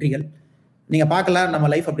என்னுடைய நன்றிகள். நீங்க பார்க்கலாம் நம்ம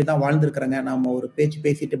லைஃப் அப்படிதான் வாழ்ந்துருக்கிறேங்க. நம்ம ஒரு பேச்சு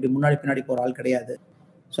பேசிட்டு இப்படி முன்னாடி பின்னாடி போற ஆள் கிடையாது.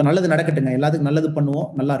 ஸோ நல்லது நடக்கட்டுங்க. எல்லாத்துக்கும் நல்லது பண்ணுவோம்,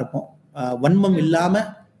 நல்லா இருப்போம். வன்மம் இல்லாம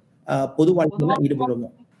பொது வாழ்க்கையில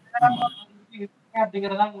ஈடுபடுவோம்.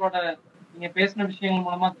 அப்படிங்கறதா உங்களோட நீங்க பேசின விஷயங்கள்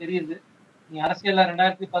மூலமா தெரியுது. நீங்க அரசியல்ல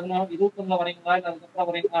 2021 வரீங்களா இல்ல அதுக்கப்புறம்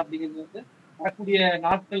வரீங்களா அப்படிங்கிறது வந்து வரக்கூடிய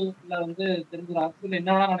நாட்கள்ல வந்து தெரிஞ்சிடும். அரசியல்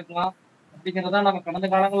என்ன வேணா நடக்கலாம் அப்படிங்கிறதா நம்ம கடந்த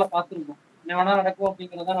காலங்கள்ல பார்த்திருக்கோம். என்ன வேணா நடக்கும்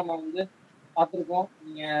அப்படிங்கிறத நம்ம வந்து பார்த்திருக்கோம்.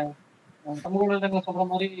 நீங்க சமூக ஊடகங்கள் சொல்ற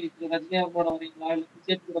மாதிரி ரஜினி அவர்களோட வரீங்களா இல்ல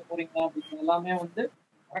பிஜேபி கூட போறீங்களா அப்படிங்கிறது எல்லாமே வந்து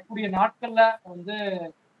வரக்கூடிய நாட்கள்ல வந்து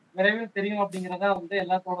விரைவில் தெரியும் அப்படிங்கிறதா வந்து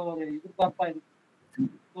எல்லாத்தோட ஒரு எதிர்பார்ப்பா இருக்கு.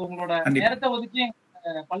 உங்களோட நேரத்தை ஒதுக்கி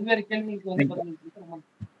பல்வேறு கேள்விகளுக்கு வந்து பதில்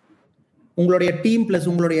உங்களுடைய டீம் பிளஸ்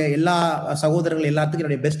உங்களுடைய எல்லா சகோதரர்கள் எல்லாத்துக்கும்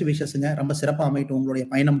என்னுடைய பெஸ்ட் விஷஸ்ங்க. ரொம்ப சிறப்பாக அமையட்டும் உங்களுடைய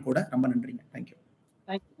பயணம் கூட. ரொம்ப நன்றிங்க. தேங்க்யூ.